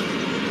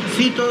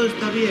 sí, todo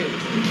está bien,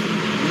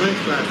 no es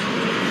fácil,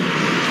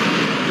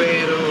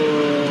 pero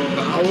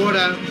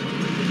ahora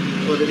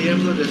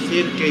podríamos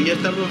decir que ya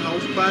estamos a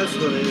un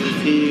paso de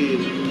decir,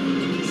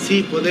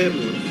 sí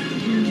podemos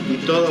y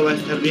todo va a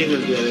estar bien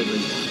el día de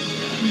hoy.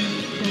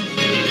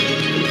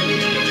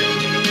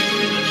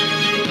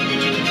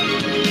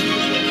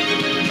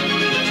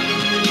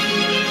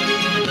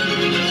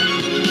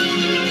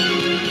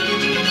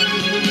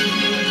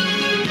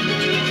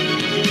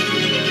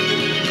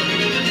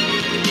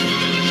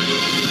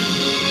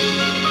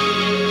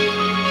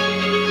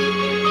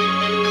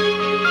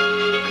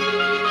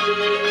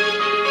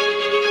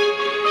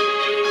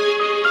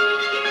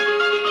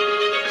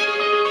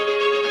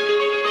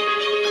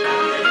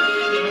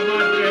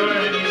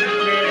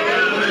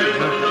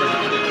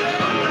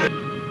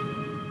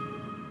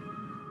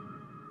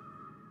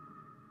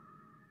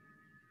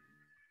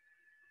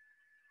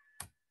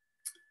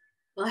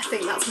 Well, I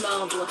think that's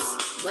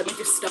marvellous. Let me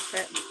just stop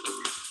it.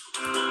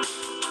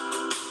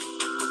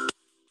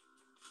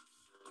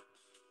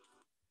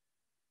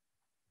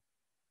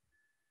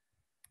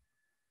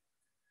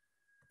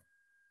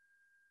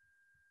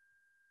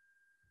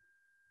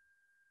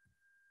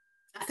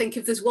 I think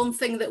if there's one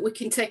thing that we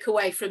can take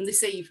away from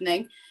this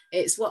evening,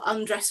 it's what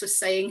Andres was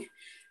saying.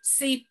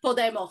 Si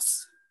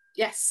podemos.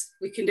 Yes,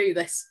 we can do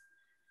this.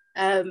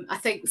 I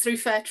think through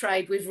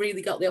Fairtrade, we've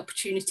really got the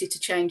opportunity to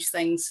change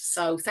things.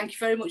 So thank you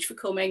very much for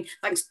coming.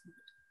 Thanks,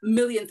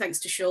 million thanks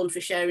to Sean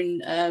for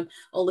sharing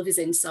all of his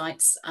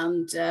insights.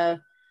 And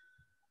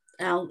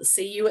I'll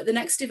see you at the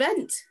next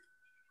event.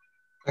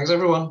 Thanks,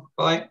 everyone.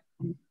 Bye.